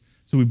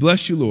 So we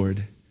bless you,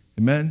 Lord.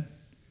 Amen.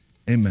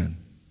 Amen.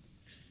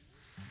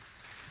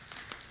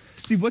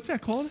 Steve, what's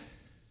that called?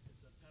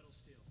 It's a pedal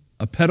steel.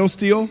 A pedal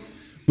steel?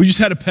 We just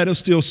had a pedal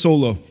steel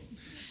solo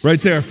right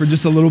there for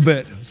just a little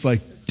bit. It's like,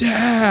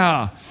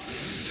 yeah.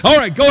 All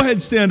right, go ahead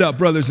and stand up,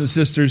 brothers and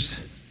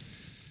sisters.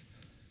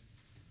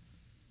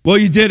 Well,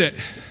 you did it.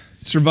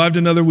 Survived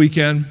another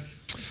weekend.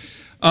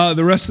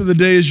 The rest of the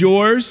day is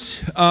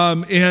yours.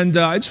 And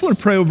I just want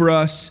to pray over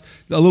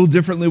us a little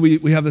differently.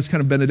 We have this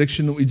kind of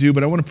benediction that we do,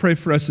 but I want to pray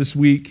for us this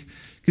week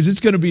because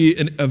it's going to be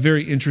a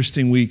very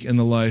interesting week in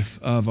the life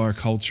of our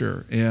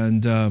culture.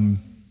 And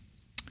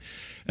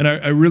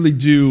I really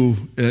do,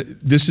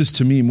 this is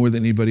to me more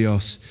than anybody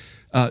else,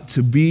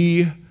 to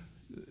me,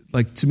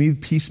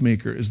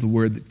 peacemaker is the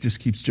word that just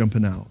keeps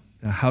jumping out.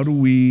 How do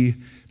we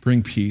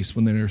bring peace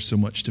when there's so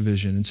much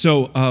division? And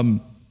so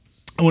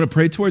I want to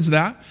pray towards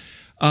that.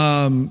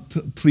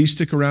 Please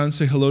stick around and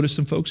say hello to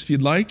some folks if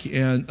you'd like.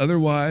 And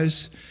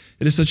otherwise,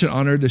 it is such an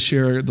honor to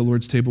share the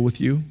Lord's table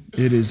with you.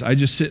 It is. I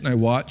just sit and I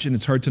watch, and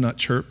it's hard to not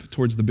chirp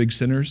towards the big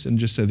sinners and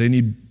just say they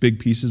need big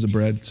pieces of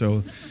bread. So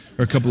there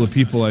are a couple of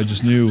people I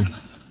just knew,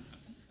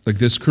 like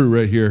this crew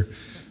right here,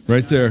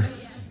 right there,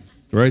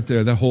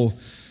 that whole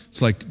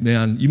It's like,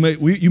 man, you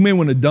may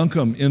want to dunk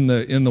them in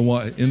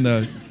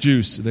the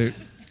juice.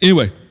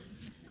 Anyway,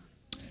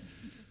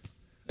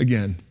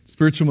 again,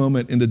 spiritual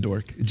moment into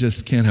dork. It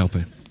just can't help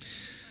it.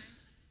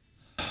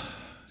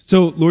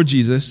 So, Lord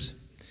Jesus,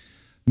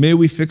 may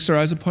we fix our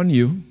eyes upon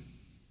you.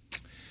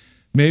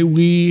 May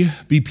we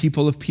be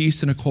people of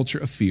peace in a culture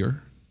of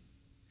fear.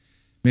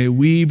 May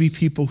we be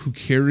people who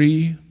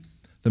carry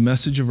the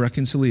message of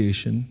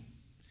reconciliation,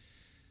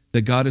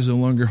 that God is no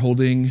longer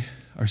holding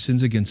our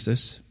sins against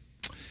us,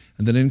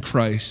 and that in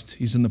Christ,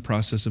 he's in the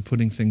process of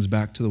putting things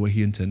back to the way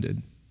he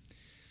intended.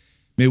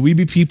 May we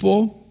be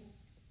people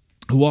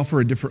who offer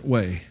a different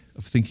way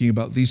of thinking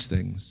about these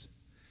things.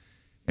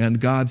 And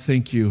God,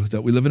 thank you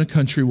that we live in a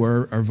country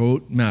where our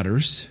vote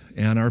matters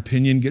and our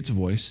opinion gets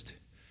voiced.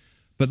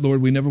 But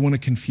Lord, we never want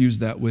to confuse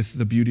that with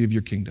the beauty of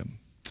your kingdom.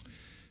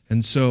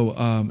 And so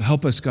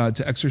help us, God,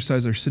 to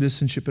exercise our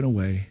citizenship in a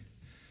way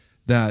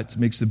that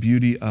makes the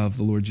beauty of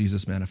the Lord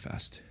Jesus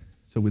manifest.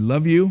 So we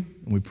love you,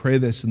 and we pray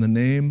this in the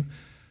name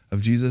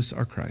of Jesus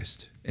our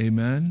Christ.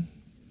 Amen.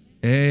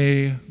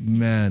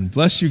 Amen.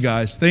 Bless you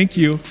guys. Thank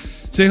you.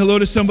 Say hello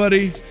to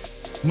somebody.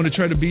 I'm going to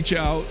try to beat you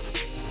out.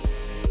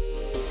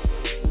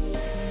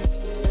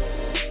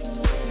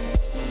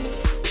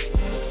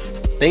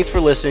 Thanks for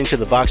listening to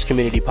the Vox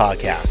Community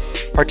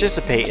Podcast.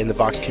 Participate in the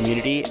Vox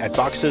community at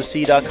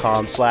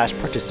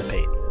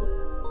voxoc.com/participate.